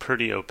Google's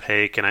pretty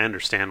opaque, and I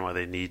understand why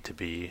they need to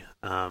be.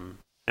 And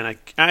and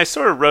I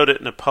sort of wrote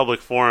it in a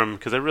public forum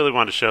because I really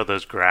wanted to show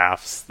those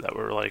graphs that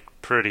were like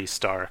pretty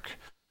stark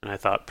and I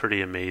thought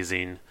pretty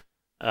amazing,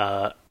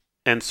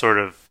 and sort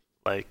of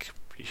like,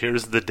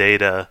 here's the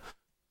data.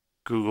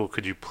 Google,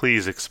 could you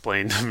please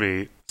explain to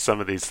me some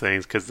of these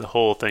things, because the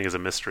whole thing is a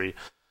mystery.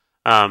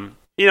 I'm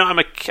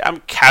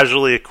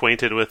casually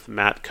acquainted with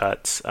Matt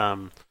Cutts.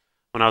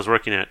 When I was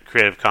working at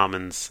Creative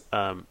Commons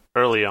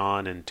early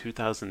on in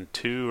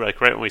 2002,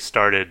 like right when we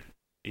started,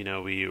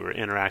 we were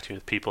interacting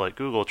with people at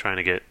Google trying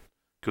to get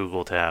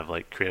Google to have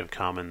like Creative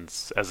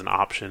Commons as an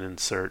option in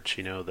search,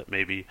 that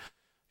maybe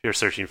if you're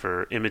searching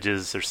for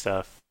images or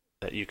stuff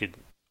that you could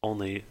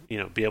only,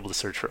 be able to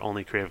search for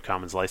only Creative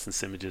Commons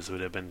licensed images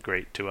would have been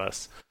great to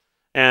us.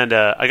 And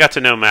I got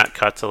to know Matt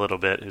Cutts a little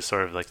bit, who's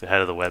sort of like the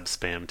head of the web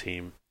spam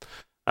team.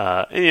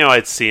 And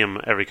I'd see him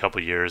every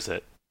couple of years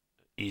at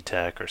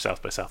eTech or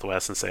South by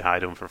Southwest and say hi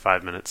to him for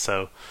 5 minutes.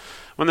 So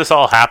when this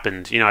all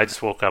happened, I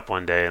just woke up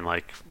one day and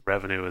like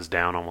revenue was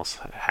down almost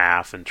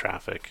half and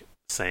traffic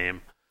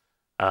same.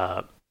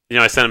 I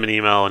sent him an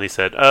email and he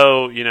said,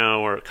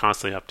 we're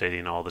constantly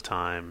updating all the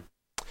time.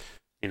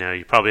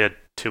 You probably had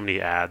too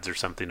many ads or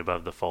something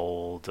above the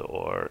fold,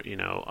 or,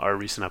 our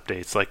recent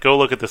updates. Like, go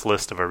look at this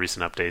list of our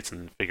recent updates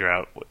and figure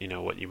out what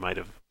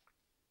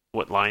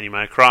line you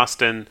might have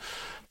crossed and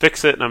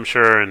fix it. And I'm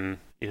sure, and,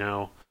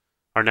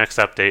 our next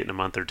update in a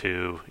month or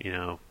two,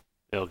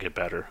 it'll get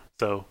better.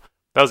 So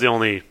that was the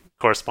only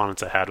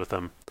correspondence I had with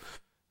him.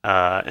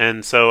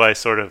 And so I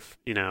sort of,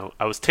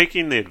 I was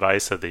taking the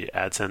advice of the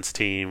AdSense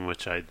team,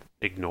 which I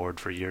ignored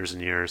for years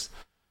and years.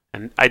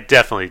 And I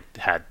definitely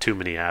had too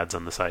many ads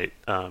on the site.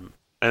 And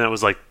it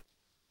was like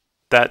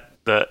that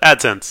the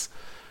AdSense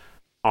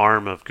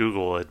arm of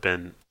Google had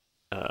been,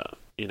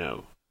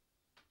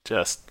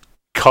 just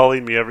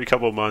calling me every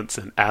couple of months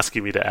and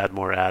asking me to add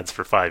more ads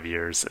for 5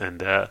 years.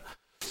 And it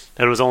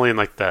was only in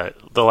like the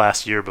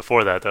last year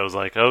before that I was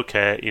like,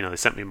 okay, they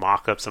sent me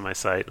mock-ups on my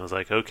site. And I was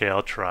like, okay,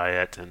 I'll try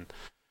it. And,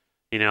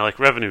 like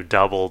revenue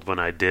doubled when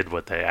I did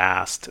what they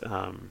asked.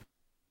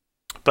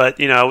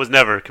 But, I was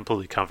never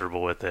completely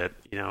comfortable with it.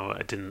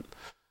 I didn't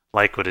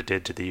like what it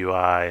did to the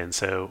UI, and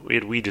so we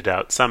had weeded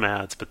out some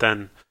ads. But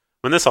then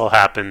when this all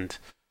happened,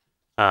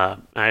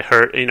 I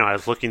heard, I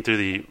was looking through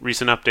the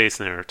recent updates,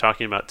 and they were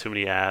talking about too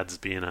many ads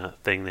being a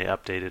thing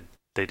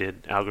they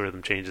did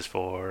algorithm changes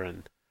for,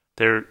 and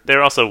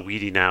they're also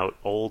weeding out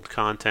old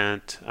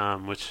content,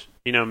 which,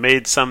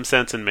 made some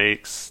sense and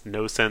makes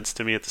no sense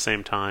to me at the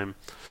same time.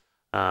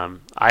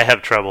 I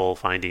have trouble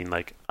finding,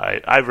 like,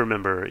 I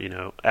remember,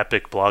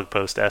 epic blog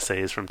post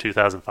essays from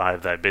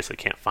 2005 that I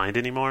basically can't find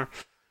anymore.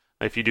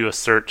 If you do a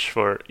search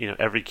for,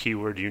 every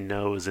keyword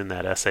is in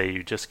that essay,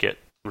 you just get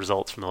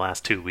results from the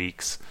last 2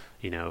 weeks,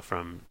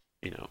 from,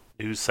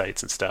 news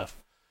sites and stuff.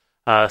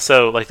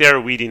 So, like,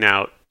 they're weeding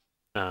out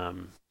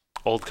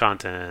old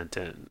content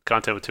and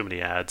content with too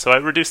many ads. So I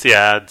reduced the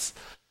ads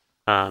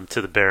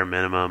to the bare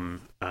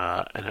minimum.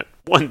 And at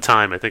one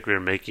time, I think we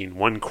were making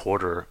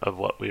 1/4 of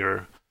what we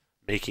were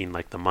making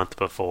like the month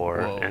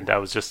before. Whoa. And I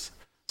was just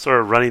sort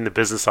of running the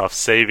business off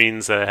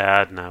savings that I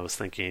had, and I was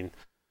thinking,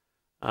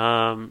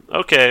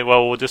 okay,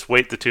 well, we'll just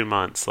wait the 2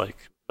 months.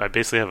 Like, I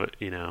basically have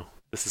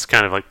this is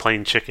kind of like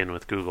playing chicken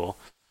with Google.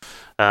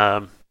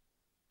 And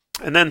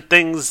then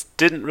things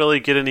didn't really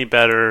get any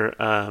better.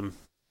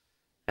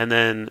 And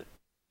then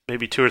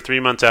maybe 2 or 3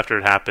 months after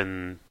it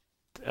happened,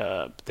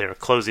 they were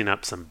closing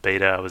up some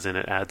beta I was in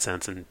at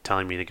AdSense and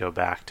telling me to go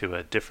back to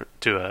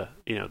the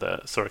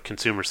sort of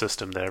consumer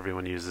system that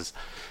everyone uses,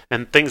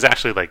 and things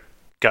actually like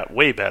got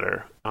way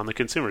better on the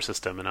consumer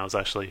system, and I was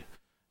actually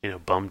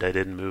bummed I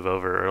didn't move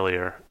over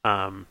earlier.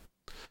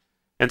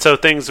 And so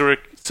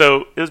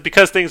it was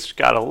because things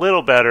got a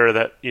little better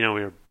that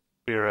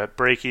we were at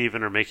break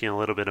even or making a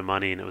little bit of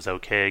money, and it was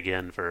okay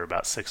again for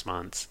about 6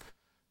 months.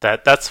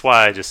 That's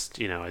why I just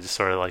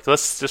sort of like,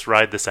 let's just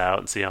ride this out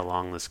and see how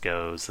long this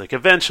goes. Like,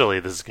 eventually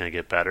this is going to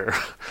get better.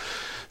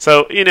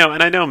 So,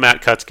 and I know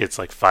Matt Cutts gets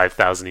like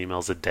 5,000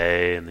 emails a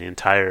day, and the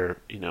entire,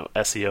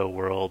 SEO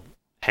world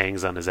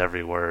hangs on his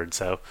every word.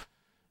 So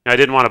I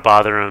didn't want to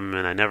bother him,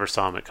 and I never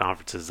saw him at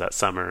conferences that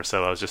summer.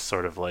 So I was just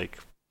sort of like,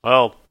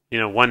 well,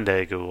 one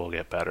day Google will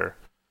get better.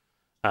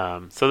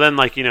 So then,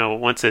 like,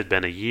 once it had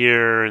been a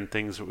year and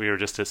we were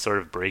just at sort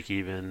of break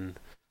even,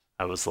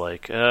 I was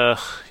like,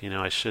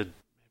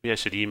 maybe I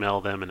should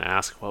email them and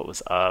ask what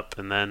was up.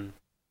 And then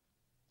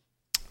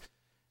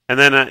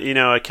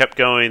I kept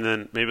going.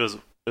 Then maybe it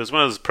was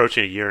when I was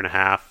approaching a year and a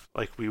half.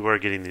 Like, we were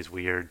getting these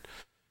weird,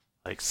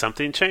 like,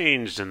 something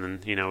changed, and then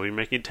we were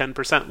making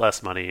 10%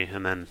 less money.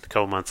 And then a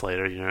couple months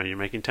later, you're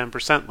making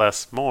 10%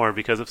 less more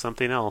because of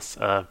something else.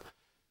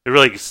 It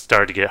really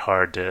started to get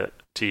hard to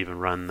even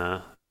run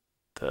the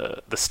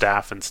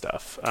staff and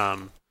stuff.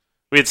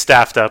 We had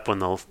staffed up when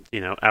the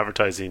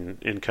advertising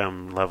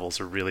income levels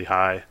were really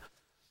high.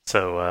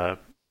 So, I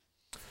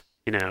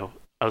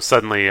was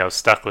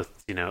stuck with,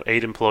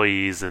 8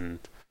 employees and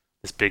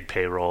this big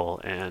payroll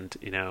and,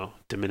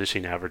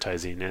 diminishing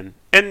advertising.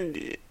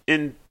 And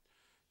in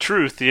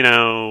truth,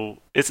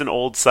 it's an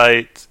old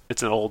site.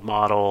 It's an old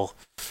model.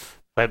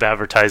 Web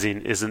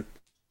advertising isn't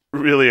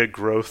really a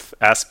growth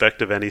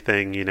aspect of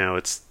anything.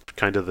 It's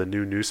kind of the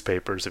new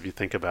newspapers if you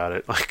think about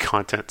it, like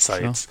content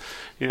sites.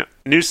 Sure.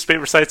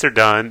 Newspaper sites are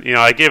done.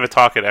 I gave a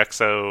talk at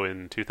EXO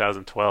in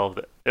 2012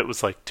 that it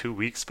was like 2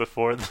 weeks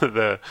before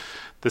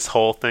this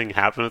whole thing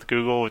happened with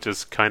Google, which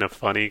is kind of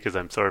funny because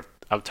I'm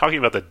talking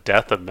about the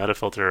death of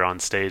Metafilter on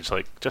stage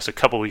like just a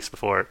couple weeks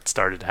before it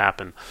started to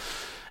happen.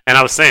 And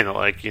I was saying that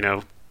like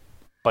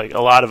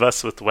a lot of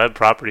us with web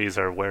properties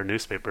are where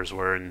newspapers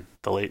were in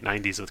the late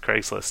 90s with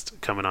Craigslist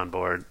coming on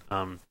board.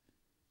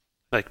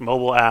 Like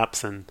mobile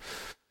apps and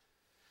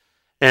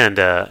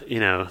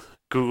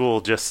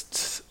Google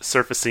just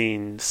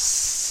surfacing,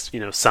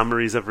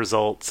 summaries of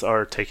results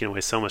are taking away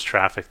so much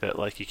traffic that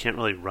like you can't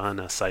really run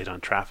a site on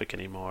traffic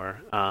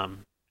anymore.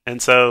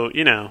 And so,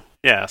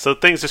 so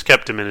things just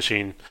kept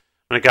diminishing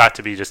when it got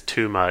to be just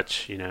too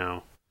much,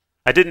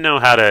 I didn't know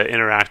how to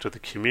interact with the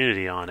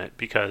community on it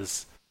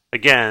because,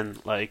 again,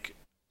 like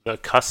the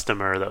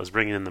customer that was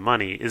bringing in the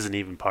money isn't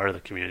even part of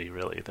the community,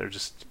 really. They're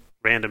just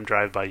random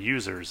drive-by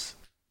users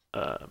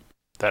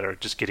that are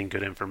just getting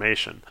good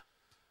information.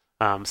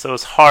 So it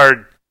was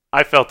hard.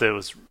 I felt it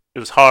was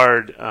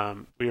hard.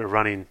 We were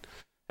running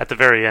at the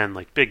very end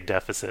like big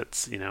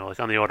deficits, like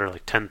on the order of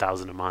like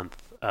 $10,000 a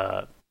month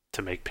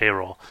to make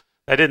payroll.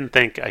 I didn't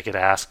think I could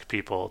ask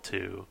people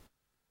to,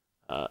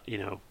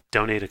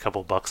 donate a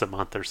couple bucks a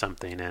month or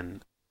something,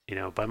 and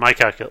by my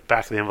back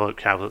of the envelope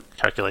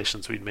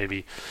calculations, we'd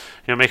maybe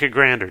make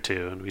 $1,000 or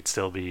 $2,000, and we'd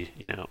still be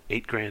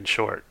 $8,000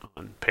 short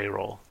on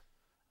payroll.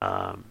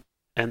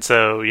 And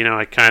so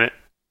I kind of.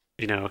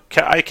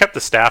 I kept the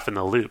staff in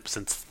the loop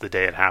since the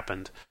day it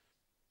happened.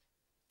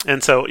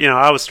 And so,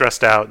 I was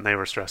stressed out and they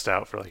were stressed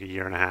out for like a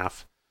year and a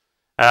half.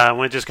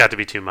 When it just got to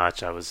be too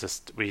much, I was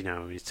just, we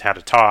had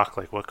a talk,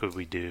 like what could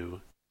we do?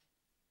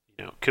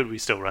 Could we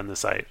still run the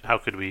site? How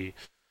could we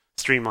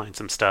streamline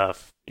some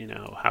stuff?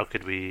 How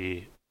could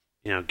we,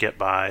 get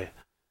by?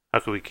 How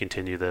could we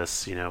continue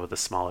this, with a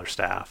smaller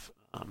staff?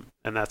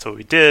 And that's what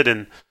we did.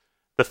 And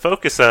the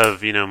focus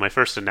of, my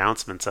first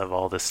announcements of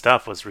all this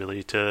stuff was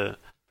really to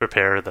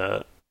prepare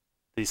the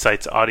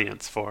site's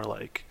audience for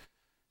like,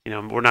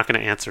 we're not going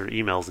to answer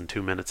emails in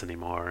 2 minutes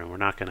anymore, and we're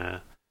not going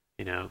to,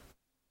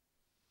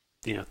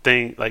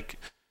 thing like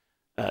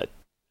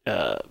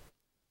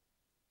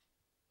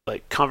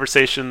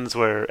conversations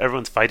where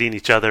everyone's fighting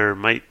each other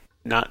might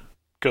not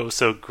go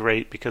so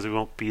great because we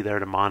won't be there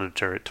to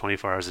monitor it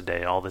 24 hours a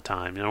day all the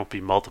time. There won't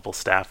be multiple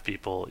staff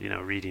people,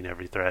 reading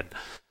every thread,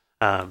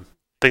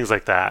 things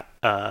like that.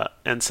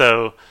 And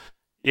so.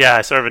 Yeah,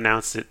 I sort of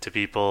announced it to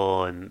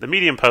people, and the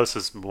Medium post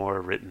was more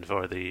written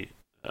for the,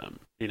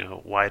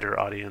 wider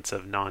audience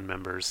of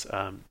non-members,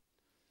 and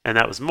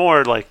that was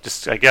more like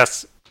just, I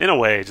guess, in a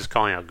way, just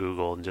calling out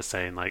Google and just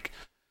saying like,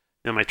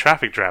 my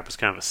traffic drop was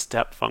kind of a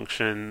step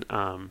function,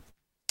 like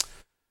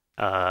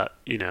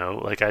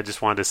I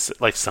just wanted to,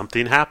 like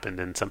something happened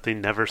and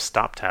something never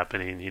stopped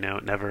happening,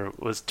 it never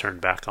was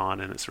turned back on,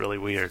 and it's really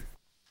weird.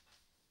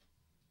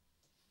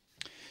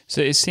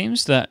 So it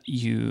seems that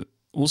you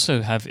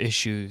also have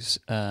issues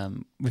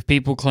with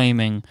people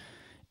claiming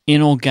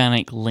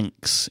inorganic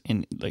links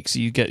so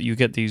you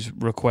get these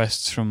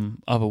requests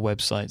from other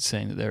websites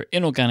saying that there are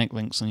inorganic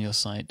links on your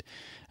site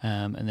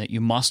and that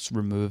you must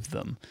remove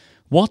them.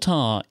 What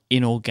are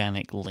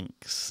inorganic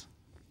links?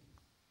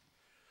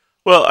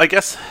 Well, I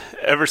guess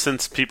ever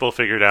since people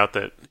figured out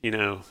that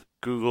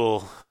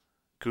Google's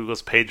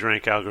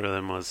PageRank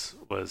algorithm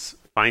was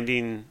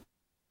finding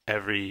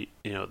the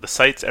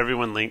sites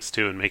everyone links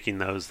to and making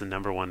those the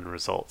number one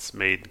results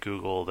made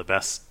Google the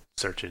best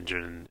search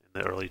engine in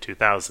the early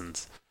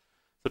 2000s.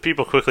 So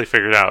people quickly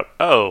figured out,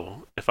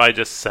 if I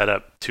just set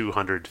up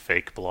 200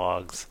 fake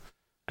blogs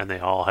and they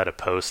all had a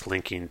post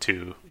linking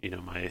to,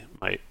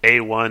 my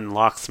A1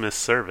 locksmith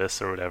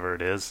service or whatever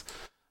it is,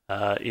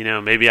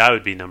 maybe I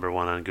would be number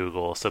one on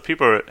Google. So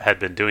people had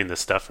been doing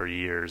this stuff for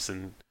years,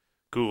 and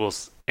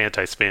Google's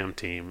anti-spam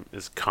team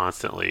is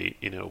constantly,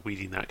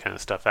 weeding that kind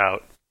of stuff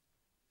out.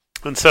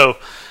 And so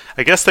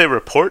I guess they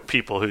report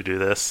people who do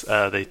this.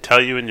 They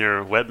tell you in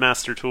your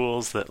webmaster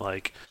tools that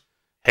like,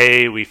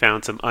 hey, we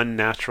found some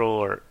unnatural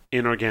or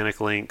inorganic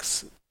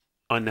links,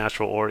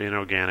 unnatural or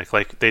inorganic.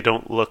 Like they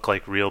don't look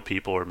like real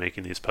people are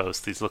making these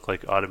posts. These look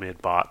like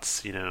automated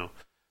bots,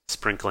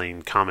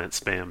 sprinkling comment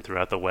spam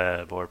throughout the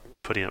web, or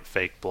putting up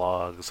fake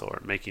blogs,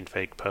 or making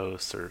fake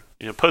posts, or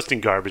posting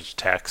garbage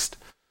text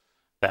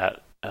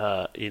that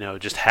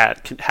just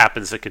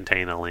happens to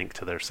contain a link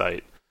to their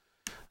site.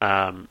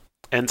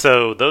 And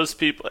so those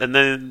people, and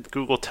then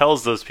Google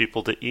tells those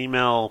people to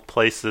email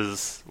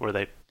places where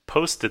they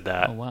posted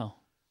that. Oh, wow.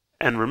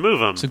 And remove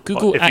them. So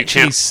Google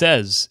actually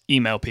says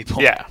email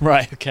people. Yeah.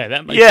 Right. Okay.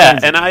 That makes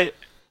sense. Yeah,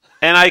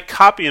 and I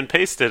copy and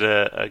pasted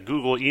a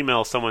Google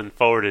email someone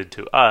forwarded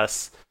to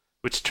us,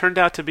 which turned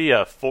out to be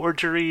a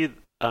forgery.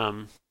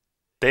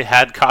 They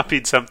had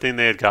copied something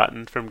they had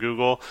gotten from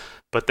Google,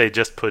 but they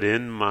just put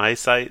in my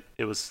site.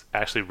 It was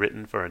actually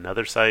written for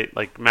another site.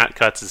 Like Matt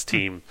Cutz's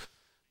team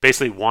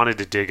basically wanted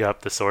to dig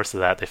up the source of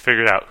that. They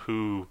figured out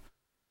whose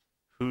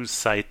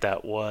site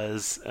that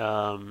was,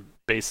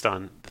 based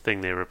on the thing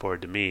they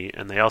reported to me,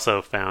 and they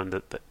also found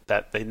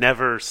that they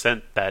never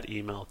sent that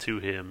email to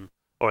him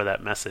or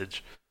that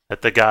message.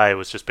 That the guy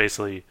was just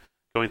basically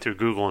going through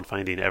Google and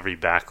finding every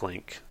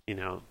backlink,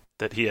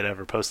 that he had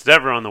ever posted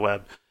ever on the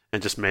web,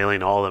 and just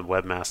mailing all the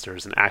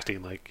webmasters and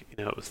acting like,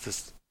 it was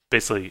this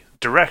basically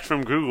direct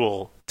from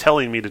Google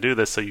telling me to do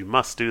this, so you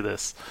must do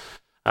this.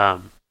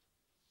 And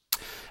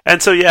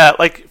so, yeah,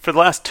 like for the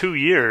last 2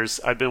 years,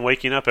 I've been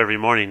waking up every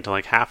morning to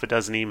like half a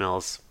dozen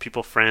emails,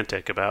 people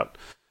frantic about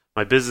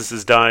my business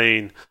is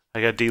dying.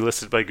 I got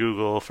delisted by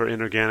Google for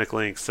inorganic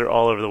links. They're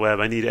all over the web.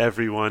 I need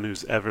everyone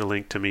who's ever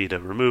linked to me to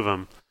remove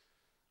them.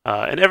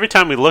 And every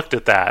time we looked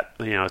at that,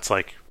 it's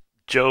like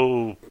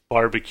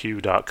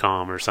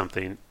joebarbecue.com or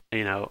something.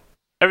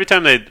 Every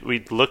time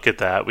we'd look at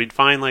that, we'd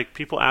find like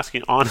people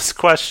asking honest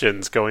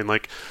questions, going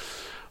like,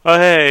 "Oh,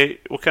 hey,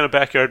 what kind of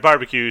backyard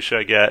barbecue should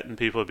I get?" And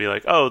people would be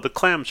like, "Oh, the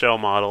clamshell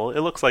model.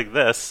 It looks like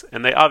this."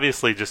 And they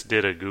obviously just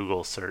did a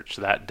Google search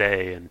that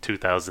day in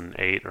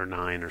 2008 or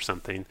 9 or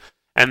something.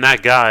 And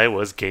that guy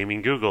was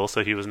gaming Google,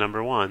 so he was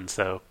number one.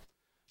 So,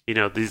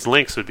 these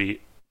links would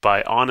be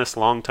by honest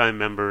longtime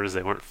members.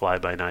 They weren't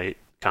fly-by-night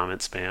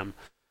comment spam.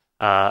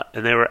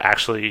 And they were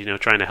actually,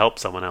 trying to help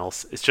someone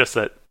else. It's just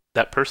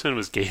that person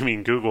was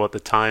gaming Google at the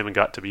time and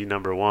got to be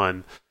number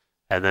one.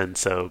 And then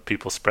so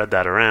people spread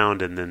that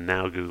around, and then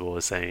now Google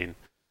is saying,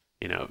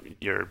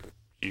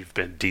 you've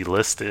been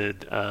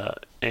delisted,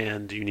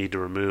 and you need to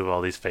remove all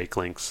these fake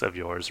links of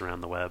yours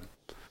around the web.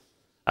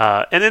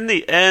 And in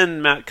the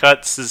end, Matt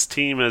Cutts'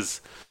 team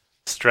has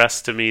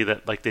stressed to me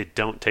that like they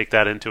don't take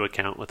that into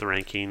account with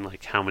ranking,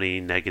 like how many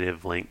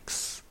negative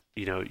links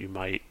your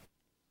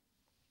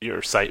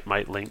site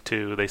might link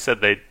to. They said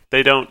they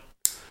don't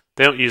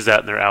use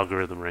that in their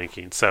algorithm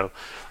ranking. So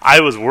I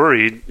was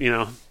worried,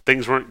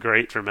 things weren't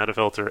great for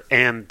Metafilter,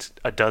 and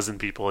a dozen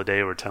people a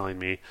day were telling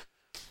me,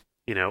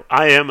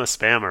 I am a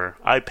spammer.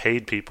 I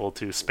paid people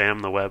to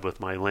spam the web with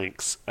my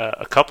links.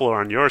 A couple are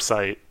on your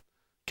site.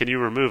 Can you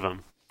remove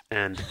them?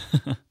 And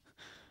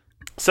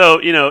so,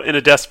 in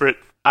a desperate,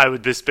 I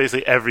would just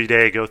basically every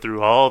day go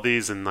through all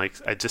these and like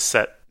I just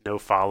set no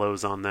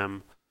follows on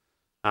them,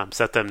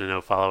 set them to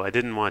no follow. I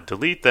didn't want to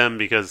delete them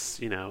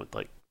because,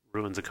 like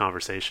ruins a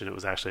conversation. It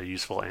was actually a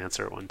useful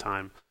answer at one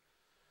time.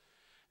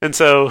 And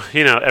so,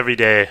 every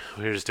day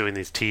we were just doing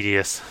these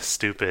tedious,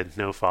 stupid,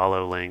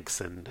 no-follow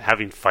links and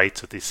having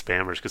fights with these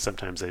spammers because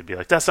sometimes they'd be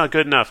like, "That's not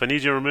good enough. I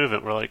need you to remove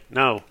it." We're like,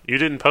 "No, you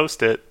didn't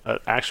post it. An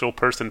actual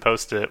person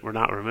posted it. We're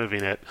not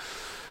removing it."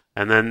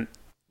 And then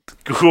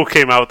Google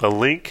came out with a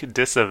link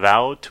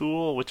disavow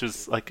tool, which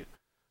is like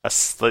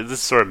this is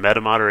sort of meta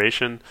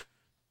moderation.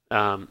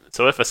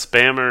 So if a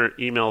spammer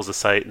emails a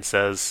site and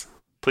says,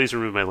 "Please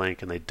remove my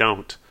link," and they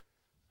don't,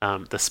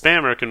 the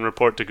spammer can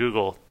report to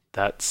Google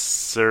that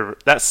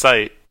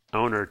site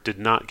owner did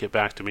not get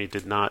back to me,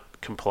 did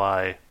not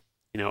comply.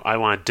 I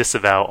want to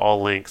disavow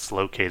all links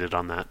located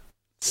on that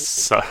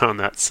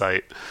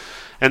site.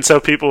 And so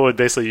people would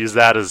basically use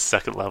that as a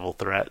second level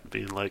threat,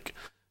 being like,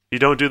 "If you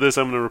don't do this,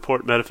 I'm going to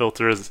report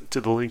Metafilter to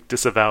the link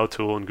disavow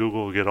tool," and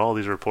Google will get all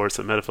these reports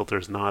that Metafilter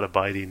is not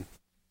abiding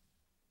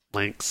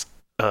links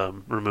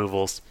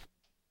removals.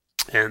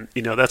 And,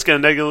 that's going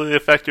to negatively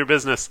affect your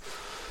business.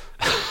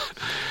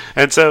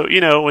 And so,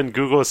 when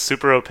Google is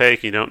super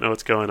opaque, you don't know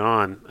what's going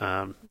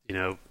on,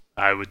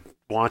 I would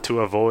want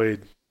to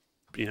avoid,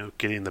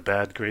 getting the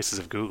bad graces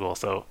of Google.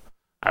 So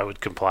I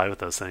would comply with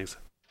those things.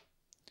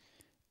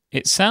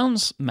 It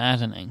sounds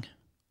maddening.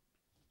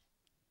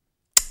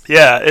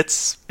 Yeah,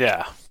 it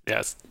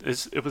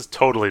was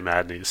totally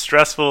maddening.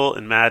 Stressful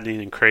and maddening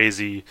and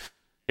crazy.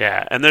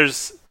 Yeah, and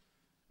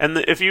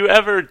if you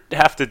ever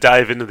have to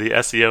dive into the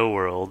SEO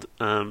world,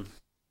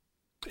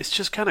 it's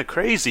just kind of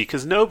crazy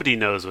because nobody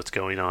knows what's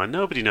going on.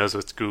 Nobody knows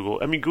what's Google.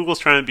 I mean, Google's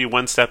trying to be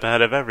one step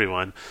ahead of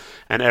everyone,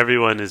 and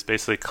everyone is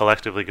basically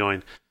collectively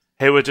going,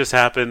 "Hey, what just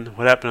happened?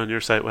 What happened on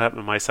your site? What happened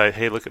on my site?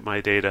 Hey, look at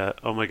my data.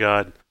 Oh my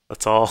God,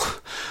 let's all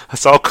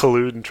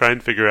collude and try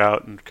and figure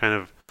out and kind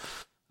of,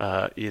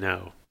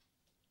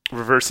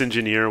 reverse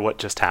engineer what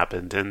just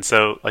happened." And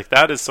so, like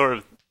that is sort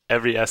of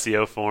every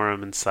SEO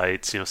forum and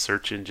sites,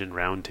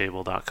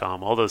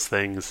 searchengineroundtable.com, all those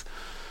things.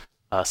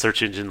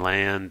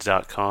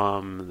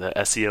 SearchEngineLand.com, the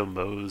SEO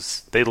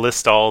Moz, they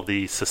list all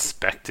the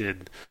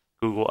suspected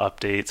Google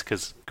updates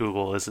because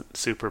Google isn't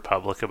super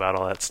public about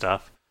all that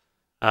stuff.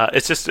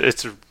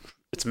 It's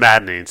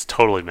maddening. It's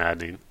totally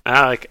maddening.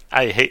 I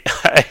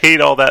hate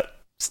all that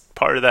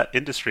part of that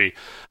industry.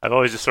 I've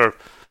always just sort of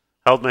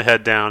held my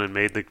head down and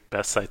made the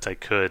best sites I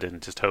could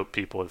and just hope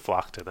people would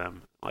flock to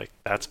them. Like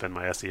that's been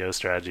my SEO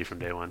strategy from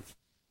day one.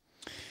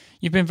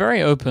 You've been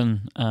very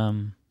open.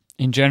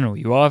 In general,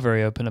 you are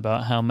very open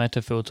about how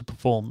Metafilter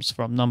performs,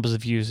 from numbers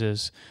of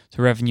users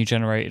to revenue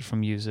generated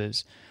from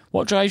users.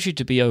 What drives you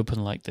to be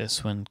open like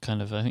this when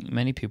I think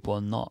many people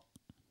are not?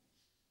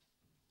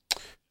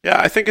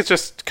 Yeah, I think it's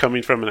just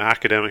coming from an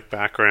academic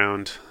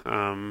background.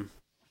 I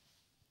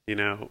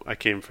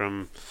came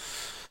from,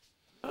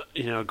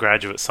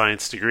 graduate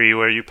science degree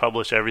where you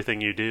publish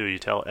everything you do. You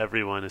tell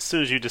everyone as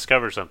soon as you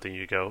discover something,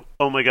 you go,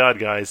 "Oh my God,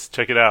 guys,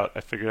 check it out!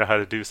 I figured out how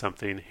to do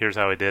something. Here's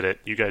how I did it.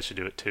 You guys should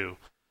do it too."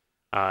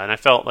 And I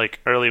felt like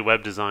early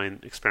web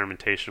design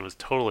experimentation was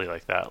totally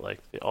like that. Like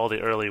all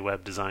the early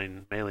web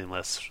design mailing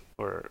lists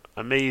were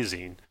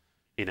amazing.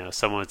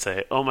 Someone would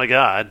say, "Oh my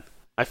God,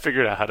 I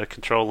figured out how to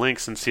control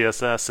links in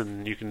CSS,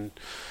 and you can,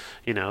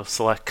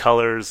 select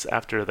colors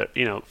after the,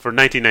 for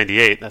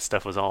 1998, that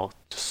stuff was all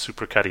just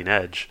super cutting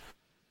edge."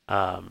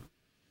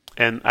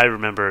 And I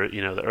remember,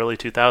 the early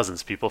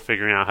 2000s, people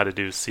figuring out how to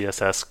do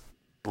CSS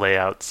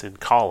layouts in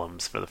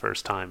columns for the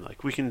first time.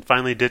 Like, we can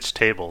finally ditch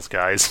tables,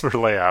 guys, for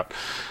layout.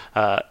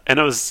 And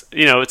it was,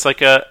 it's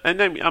like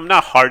and I'm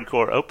not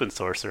hardcore open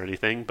source or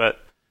anything,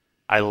 but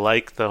I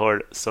like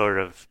the sort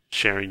of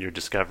sharing your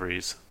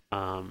discoveries.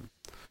 And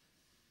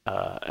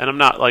I'm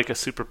not like a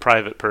super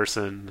private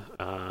person.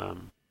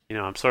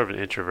 I'm sort of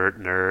an introvert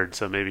nerd,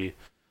 so maybe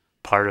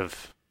part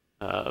of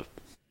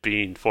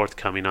being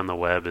forthcoming on the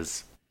web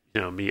is,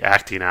 me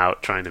acting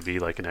out, trying to be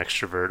like an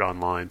extrovert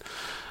online,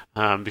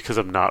 because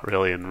I'm not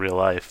really in real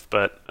life.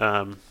 But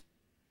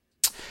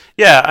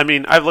yeah, I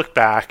mean, I've looked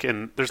back,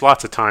 and there's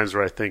lots of times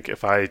where I think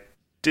if I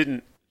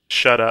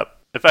shut up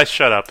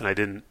and I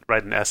didn't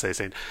write an essay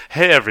saying,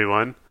 "Hey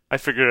everyone, I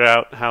figured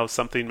out how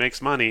something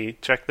makes money,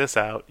 check this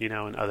out,"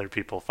 and other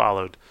people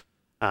followed,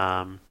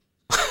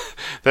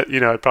 that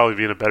I'd probably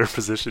be in a better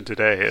position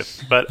today.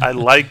 But I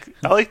like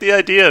the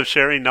idea of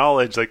sharing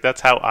knowledge. Like,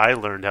 that's how I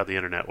learned how the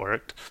internet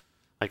worked.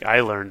 Like,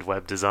 I learned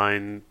web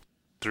design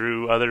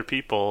through other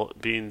people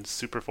being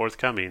super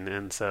forthcoming,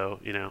 and so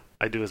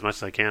I do as much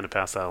as I can to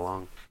pass that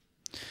along.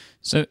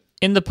 So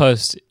in the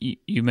post,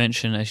 you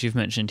mentioned, as you've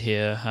mentioned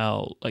here,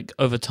 how like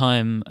over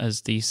time,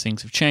 as these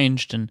things have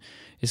changed and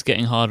it's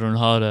getting harder and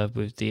harder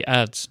with the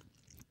ads,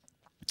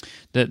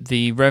 that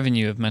the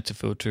revenue of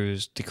Metafilter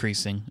is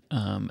decreasing,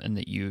 and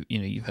that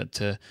you've had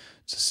to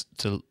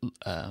sort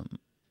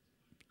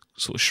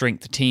of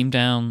shrink the team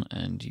down,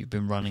 and you've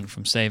been running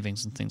from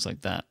savings and things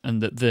like that,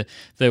 and that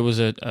there was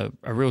a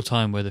real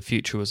time where the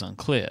future was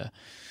unclear.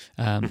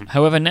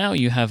 However, now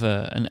you have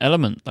an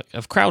element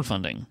of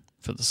crowdfunding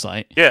for the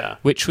site,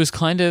 which was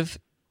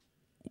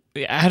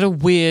it had a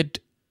weird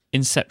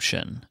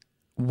inception.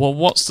 Well,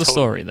 what's the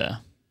story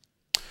there?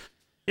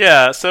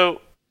 Yeah,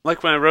 so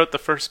like when I wrote the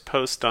first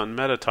post on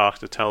MetaTalk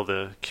to tell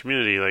the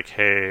community, like,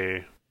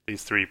 hey,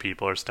 these 3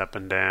 people are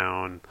stepping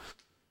down,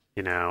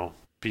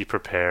 be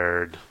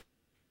prepared.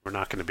 We're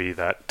not going to be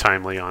that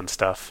timely on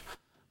stuff.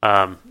 We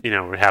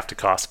have to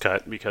cost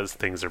cut because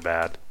things are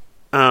bad.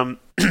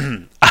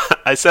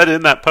 I said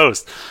in that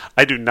post,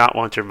 I do not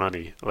want your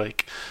money.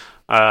 Like,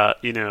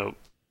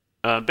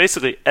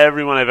 basically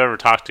everyone I've ever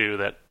talked to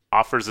that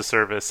offers a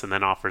service and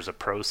then offers a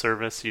pro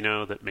service,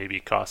 that maybe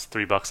costs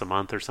 $3 a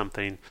month or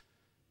something.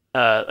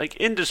 Like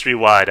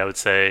industry-wide, I would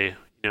say,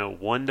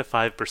 1 to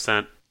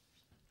 5%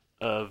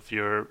 of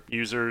your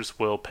users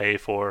will pay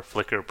for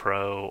Flickr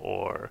Pro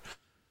or,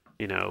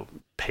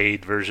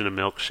 paid version of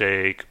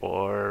Milkshake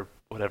or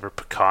whatever,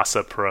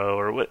 Picasa Pro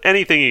or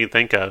anything you can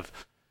think of.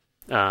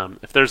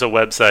 If there's a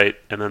website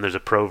and then there's a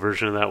pro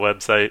version of that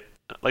website,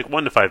 like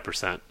 1 to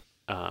 5%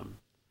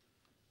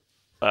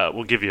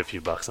 will give you a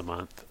few bucks a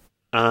month.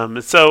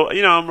 So,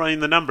 I'm running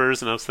the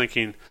numbers and I was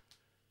thinking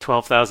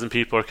 12,000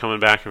 people are coming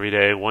back every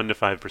day, 1 to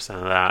 5%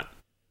 of that,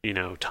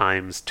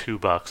 times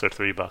 $2 or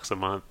 $3 a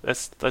month.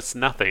 That's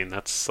nothing.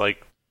 That's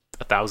like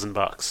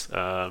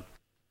 $1,000.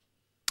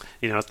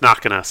 It's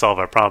not going to solve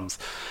our problems.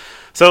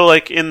 So,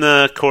 like, in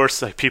the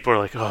course, like, people are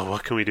like, "Oh,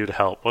 what can we do to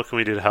help? What can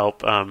we do to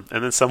help?" And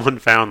then someone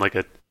found like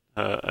a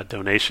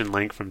donation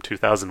link from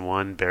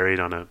 2001 buried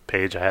on a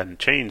page I hadn't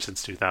changed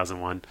since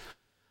 2001,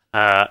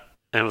 and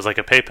it was like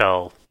a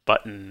PayPal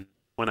button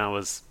when I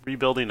was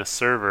rebuilding a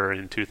server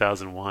in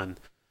 2001.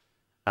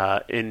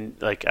 I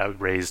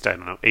raised, I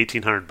don't know,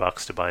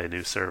 $1,800 to buy a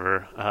new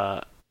server.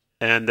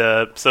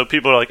 So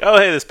people are like, "Oh,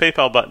 hey, this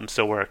PayPal button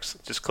still works.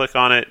 Just click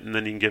on it, and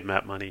then you can give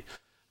Matt money."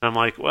 And I'm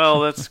like,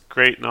 "Well, that's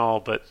great and all,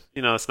 but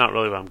that's not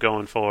really what I'm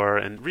going for."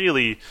 And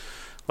really,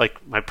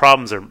 like, my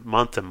problems are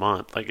month to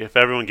month. Like, if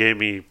everyone gave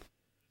me,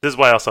 this is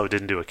why also I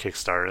didn't do a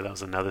Kickstarter. That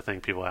was another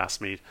thing people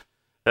asked me.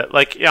 That,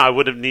 like, I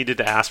would have needed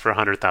to ask for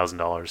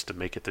 $100,000 to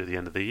make it through the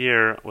end of the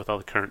year with all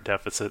the current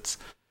deficits.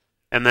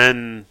 And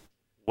then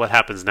what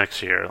happens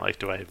next year? Like,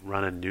 do I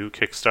run a new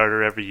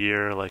Kickstarter every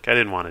year? Like, I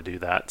didn't want to do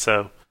that.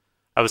 So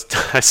I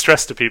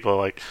stressed to people,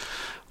 like,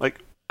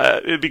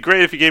 it'd be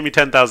great if you gave me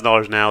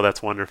 $10,000 now.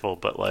 That's wonderful,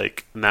 but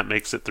and that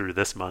makes it through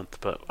this month.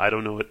 But I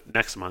don't know what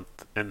next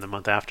month and the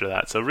month after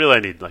that. So really, I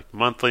need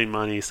monthly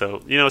money.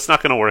 So it's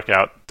not going to work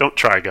out. Don't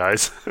try,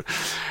 guys.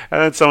 And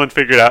then someone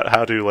figured out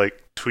how to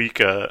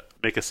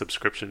make a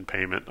subscription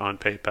payment on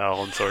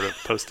PayPal and sort of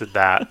posted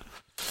that.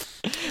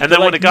 And then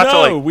when it got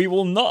to we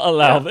will not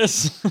allow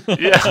this.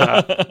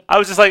 Yeah, I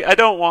was just like, I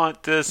don't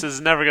want this. This is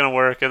never going to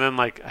work. And then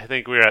I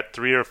think we were at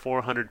 300 or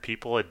 400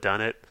 people had done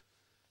it.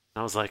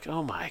 I was like,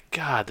 oh my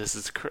God, this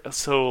is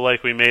so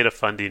we made a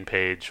funding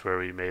page where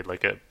we made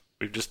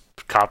we just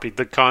copied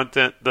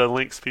the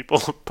links people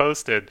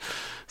posted,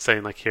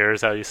 saying like,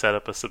 here's how you set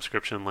up a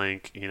subscription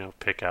link.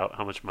 Pick out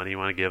how much money you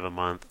want to give a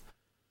month.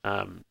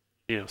 Like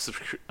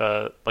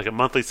a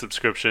monthly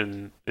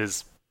subscription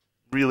is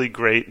really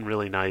great and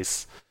really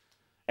nice.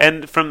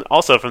 And from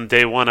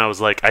day one, I was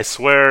like, I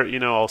swear,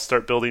 I'll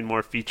start building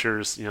more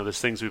features. There's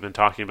things we've been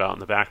talking about in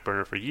the back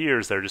burner for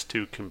years that are just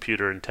too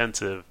computer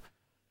intensive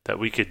that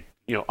we could,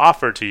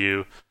 offer to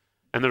you.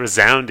 And the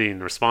resounding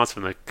response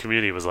from the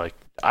community was like,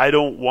 I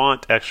don't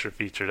want extra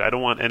features. I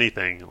don't want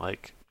anything.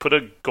 Like, put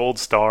a gold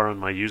star on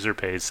my user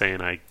page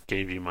saying I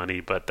gave you money,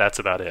 but that's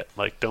about it.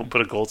 Like, don't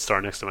put a gold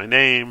star next to my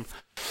name.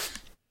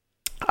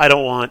 I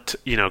don't want,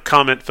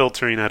 comment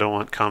filtering. I don't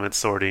want comment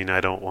sorting.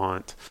 I don't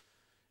want,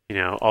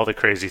 all the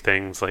crazy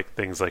things like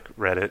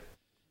Reddit,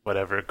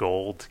 whatever,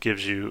 Gold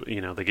gives you,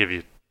 they give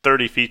you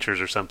 30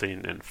 features or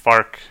something, and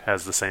Fark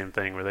has the same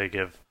thing where they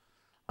give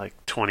like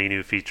 20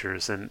 new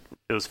features. And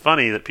it was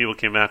funny that people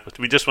came back with,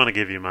 we just want to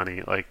give you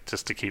money, like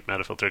just to keep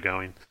Metafilter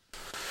going.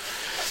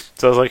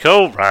 So I was like,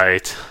 oh,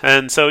 right.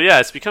 And so, yeah,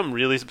 it's become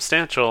really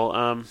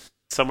substantial.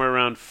 Somewhere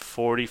around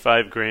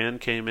 45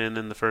 grand came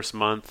in the first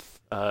month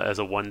as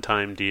a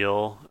one-time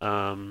deal.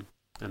 And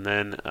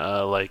then,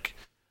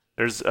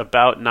 there's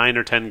about 9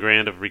 or 10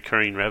 grand of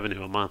recurring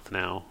revenue a month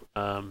now,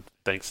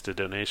 thanks to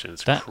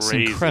donations. That's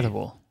crazy.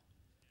 Incredible.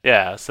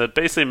 Yeah, so it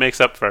basically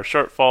makes up for our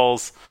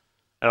shortfalls.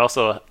 It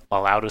also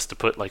allowed us to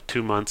put like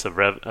 2 months of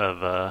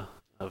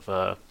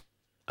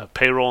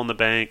payroll in the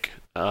bank,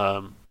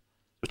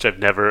 which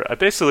I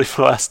basically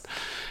for the last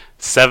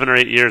 7 or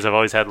 8 years, I've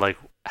always had like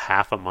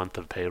half a month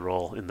of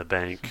payroll in the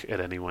bank at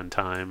any one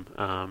time.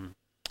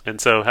 And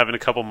so having a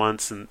couple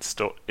months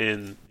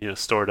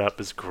stored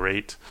up is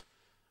great.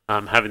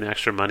 Having the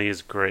extra money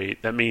is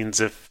great. That means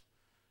if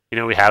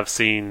we have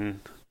seen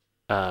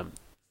if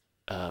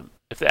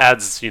the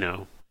ads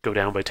go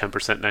down by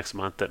 10% next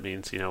month, that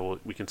means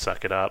we can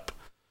suck it up.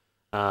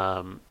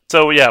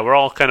 So yeah, we're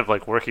all kind of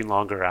like working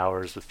longer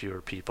hours with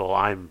fewer people.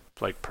 I'm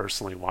like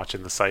personally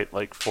watching the site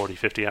like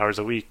 40-50 hours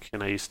a week,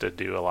 and I used to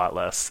do a lot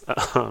less.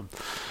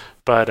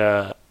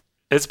 But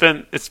it's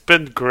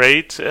been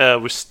great.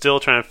 We're still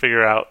trying to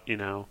figure out,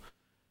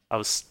 I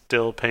was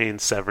still paying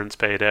severance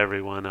pay to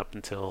everyone up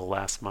until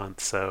last month,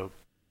 so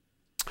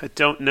I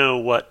don't know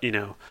what,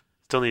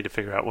 still need to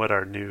figure out what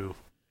our new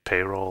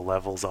payroll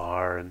levels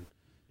are and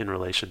in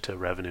relation to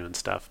revenue and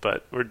stuff,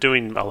 but we're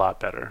doing a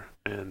lot better.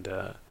 And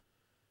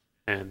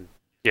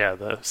yeah,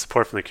 the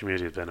support from the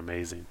community has been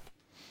amazing.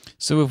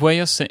 So with where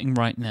you're sitting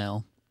right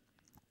now,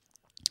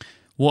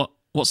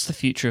 what's the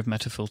future of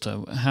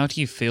Metafilter? How do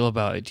you feel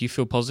about it? Do you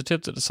feel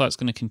positive that the site's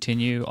going to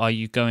continue? Are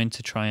you going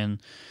to try and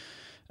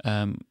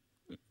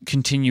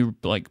continue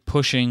like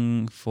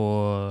pushing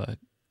for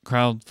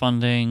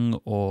crowdfunding,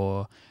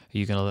 or are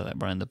you going to let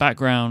that run in the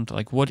background?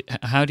 Like,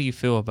 how do you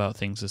feel about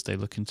things as they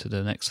look into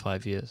the next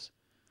 5 years?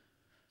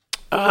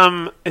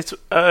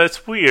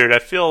 It's weird. I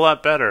feel a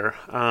lot better.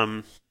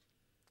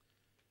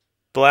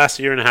 The last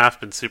year and a half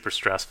been super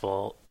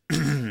stressful,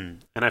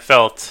 and I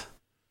felt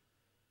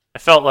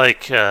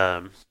like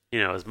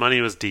as money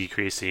was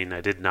decreasing,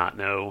 I did not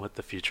know what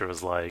the future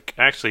was like.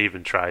 I actually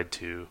even tried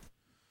to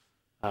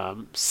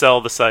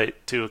sell the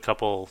site to a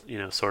couple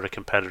sort of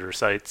competitor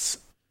sites,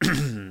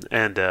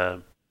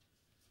 and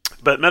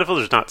but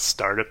Metafilter's not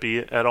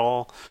startup-y at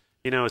all.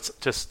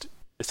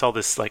 It's all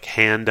this like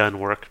hand-done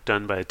work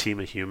done by a team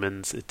of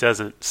humans. It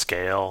doesn't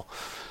scale.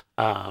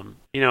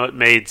 It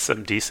made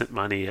some decent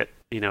money at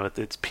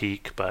its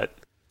peak, but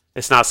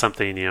it's not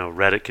something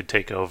Reddit could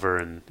take over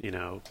and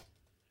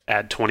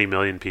add 20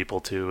 million people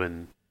to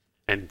and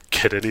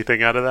get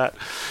anything out of that.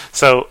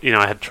 So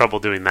I had trouble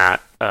doing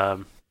that.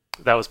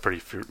 That was pretty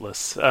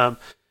fruitless. But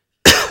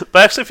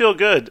I actually feel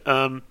good.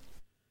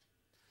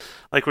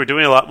 Like we're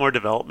doing a lot more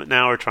development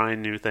now. We're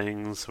trying new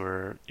things.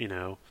 We're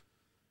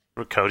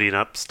coding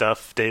up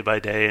stuff day by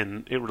day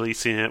and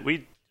releasing it.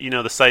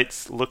 The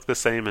sites look the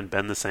same and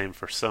been the same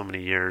for so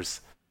many years,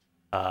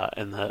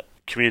 and the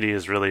community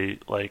has really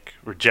like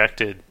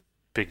rejected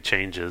big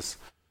changes.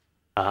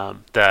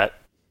 That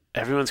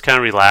everyone's kind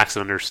of relaxed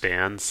and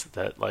understands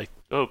that like,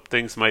 oh,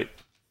 things might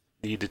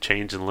need to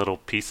change in little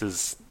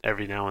pieces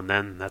every now and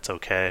then. That's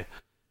okay.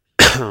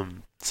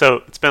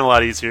 So it's been a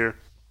lot easier.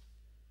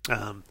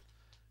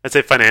 I'd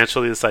say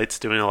financially the site's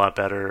doing a lot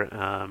better.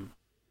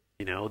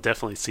 We'll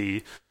definitely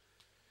see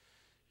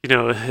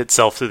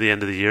itself through the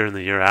end of the year and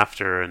the year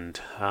after, and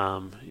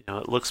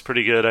it looks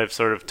pretty good. I've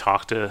sort of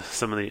talked to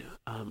some of the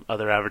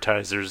other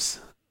advertisers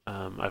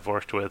I've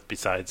worked with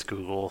besides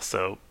Google,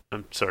 so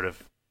I'm sort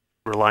of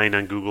relying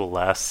on Google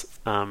less.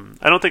 I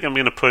don't think I'm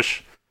going to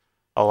push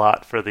a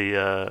lot for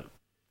the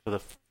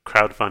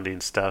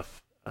crowdfunding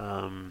stuff.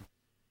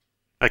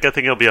 I think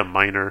it'll be a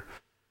minor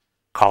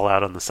call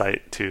out on the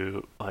site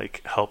to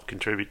like help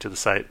contribute to the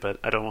site, but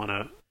I don't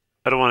want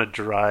to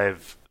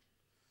drive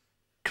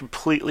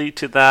completely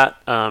to that,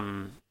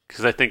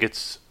 because I think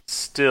it's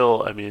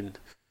still,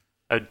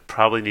 I'd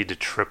probably need to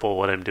triple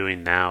what I'm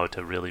doing now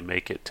to really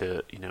make it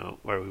to,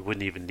 where we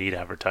wouldn't even need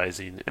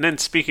advertising. And then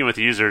speaking with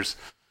users,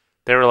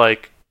 they were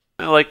like,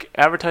 like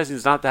advertising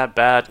is not that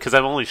bad because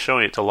I'm only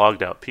showing it to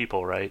logged out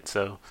people, right?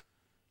 So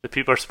the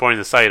people are supporting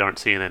the site aren't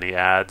seeing any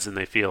ads, and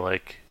they feel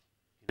like,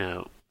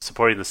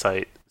 supporting the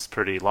site is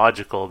pretty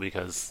logical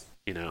because,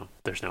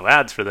 there's no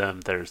ads for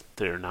them.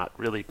 They're not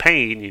really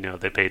paying.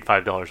 They paid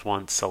 $5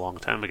 once a long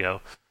time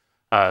ago,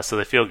 so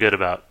they feel good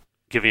about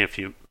giving a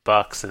few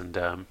bucks. And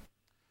a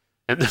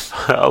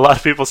lot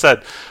of people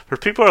said, for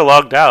people who are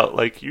logged out,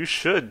 like, you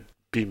should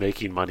be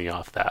making money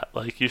off that.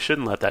 Like, you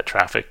shouldn't let that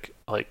traffic,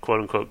 like,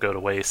 quote unquote, go to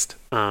waste.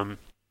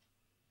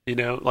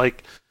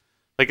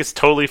 Like it's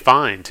totally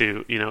fine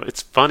to,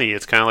 it's funny.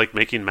 It's kind of like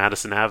making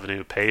Madison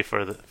Avenue pay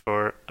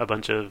for a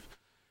bunch of,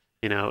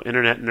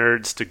 internet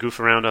nerds to goof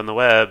around on the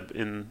web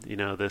in,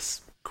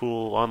 this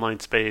cool online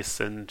space,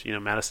 and,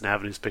 Madison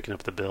Avenue's picking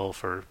up the bill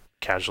for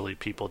casually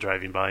people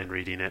driving by and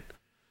reading it.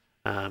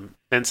 And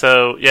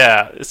so,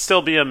 yeah, it'd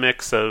still be a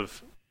mix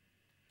of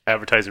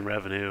advertising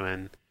revenue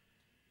and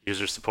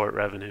user support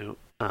revenue.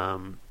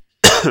 And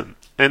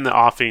the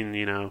offing,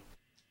 we're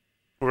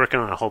working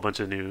on a whole bunch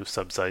of new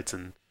subsites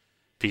and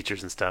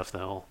features and stuff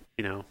that'll,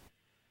 I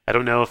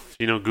don't know if,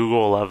 Google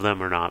will love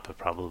them or not, but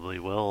probably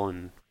will.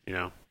 And,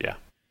 yeah.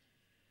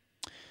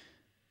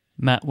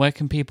 Matt, where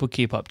can people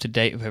keep up to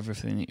date with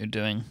everything that you're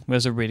doing?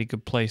 Where's a really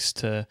good place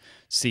to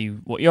see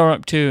what you're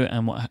up to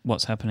and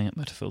what's happening at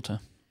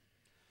Metafilter?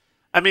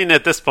 I mean,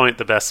 at this point,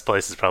 the best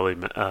place is probably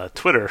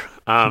Twitter,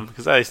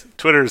 because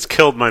Twitter's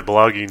killed my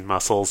blogging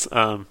muscles.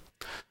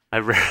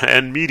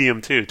 And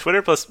Medium too.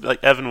 Twitter plus,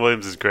 like, Evan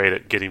Williams is great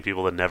at getting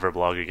people to never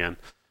blog again.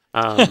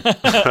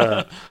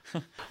 I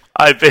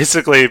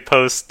basically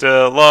post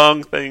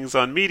long things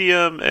on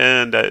Medium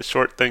and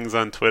short things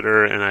on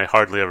Twitter, and I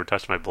hardly ever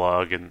touch my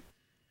blog. And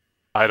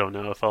I don't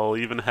know if I'll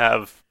even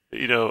have,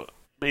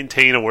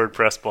 maintain a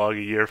WordPress blog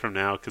a year from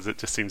now, because it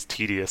just seems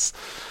tedious.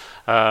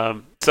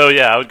 So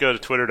yeah, I would go to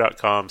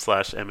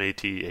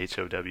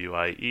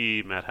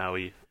twitter.com/MATHOWIE, Matt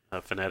Howie,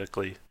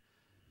 phonetically.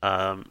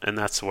 And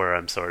that's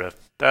where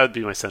that would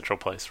be my central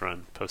place where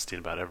I'm posting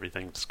about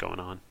everything that's going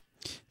on.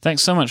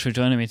 Thanks so much for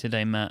joining me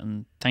today, Matt,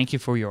 and thank you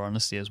for your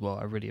honesty as well.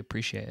 I really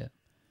appreciate it.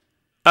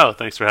 Oh,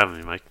 thanks for having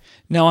me, Mike.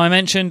 Now, I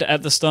mentioned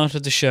at the start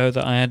of the show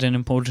that I had an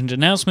important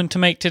announcement to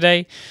make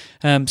today.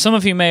 Some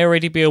of you may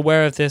already be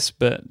aware of this,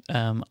 but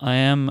I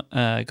am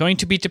going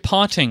to be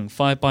departing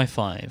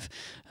 5by5.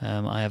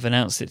 I have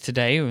announced it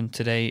today, and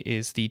today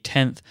is the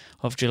 10th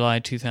of July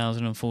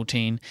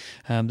 2014,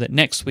 that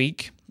next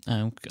week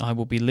I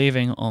will be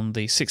leaving on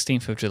the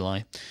 16th of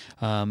July,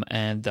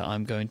 and that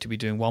I'm going to be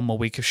doing one more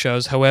week of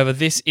shows. However,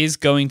 this is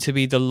going to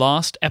be the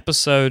last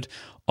episode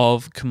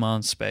of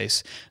Command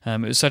Space. It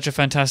was such a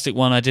fantastic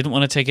one. I didn't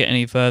want to take it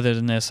any further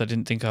than this. I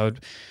didn't think I would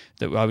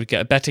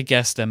get a better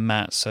guest than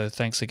Matt. So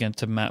thanks again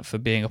to Matt for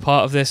being a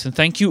part of this, and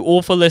thank you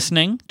all for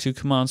listening to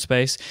Command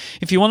Space.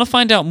 If you want to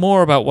find out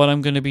more about what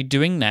I'm going to be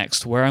doing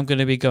next, where I'm going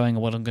to be going,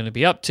 and what I'm going to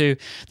be up to,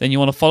 then you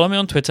want to follow me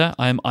on Twitter.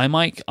 I am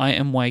imike,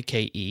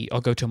 IMYKE, or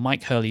go to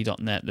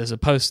mikehurley.net. There's a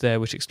post there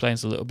which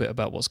explains a little bit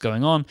about what's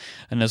going on,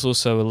 and there's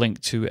also a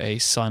link to a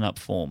sign-up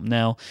form.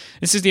 Now,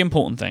 this is the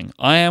important thing.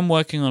 I am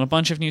working on a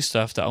bunch of new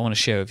stuff that I want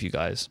to share with you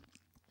guys.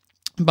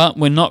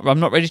 But I'm not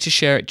ready to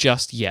share it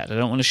just yet. I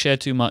don't want to share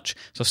too much,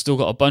 so I've still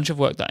got a bunch of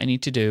work that I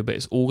need to do, but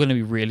it's all going to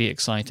be really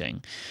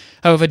exciting.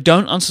 However,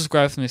 don't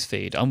unsubscribe from this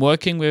feed. I'm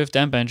working with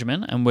Dan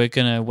Benjamin, and we're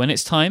going to, when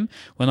it's time,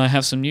 when I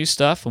have some new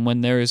stuff, and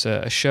when there is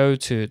a show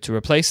to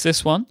replace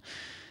this one,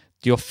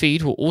 your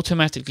feed will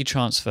automatically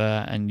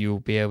transfer, and you'll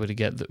be able to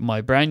get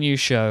my brand new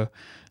show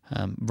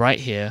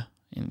right here,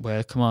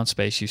 where Command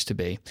Space used to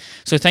be.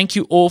 So thank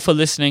you all for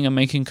listening and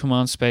making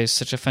Command Space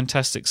such a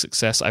fantastic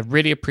success. I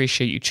really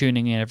appreciate you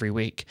tuning in every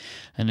week.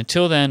 And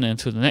until then,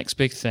 until the next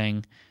big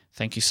thing,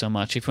 thank you so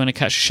much. If you want to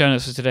catch the show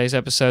notes for today's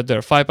episode, they're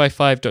at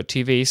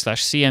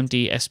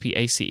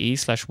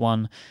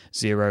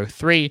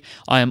 5by5.tv/CMDSPACE/103.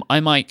 I am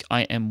imike,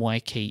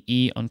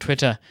 IMYKE on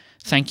Twitter.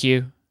 Thank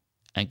you,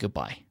 and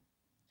goodbye.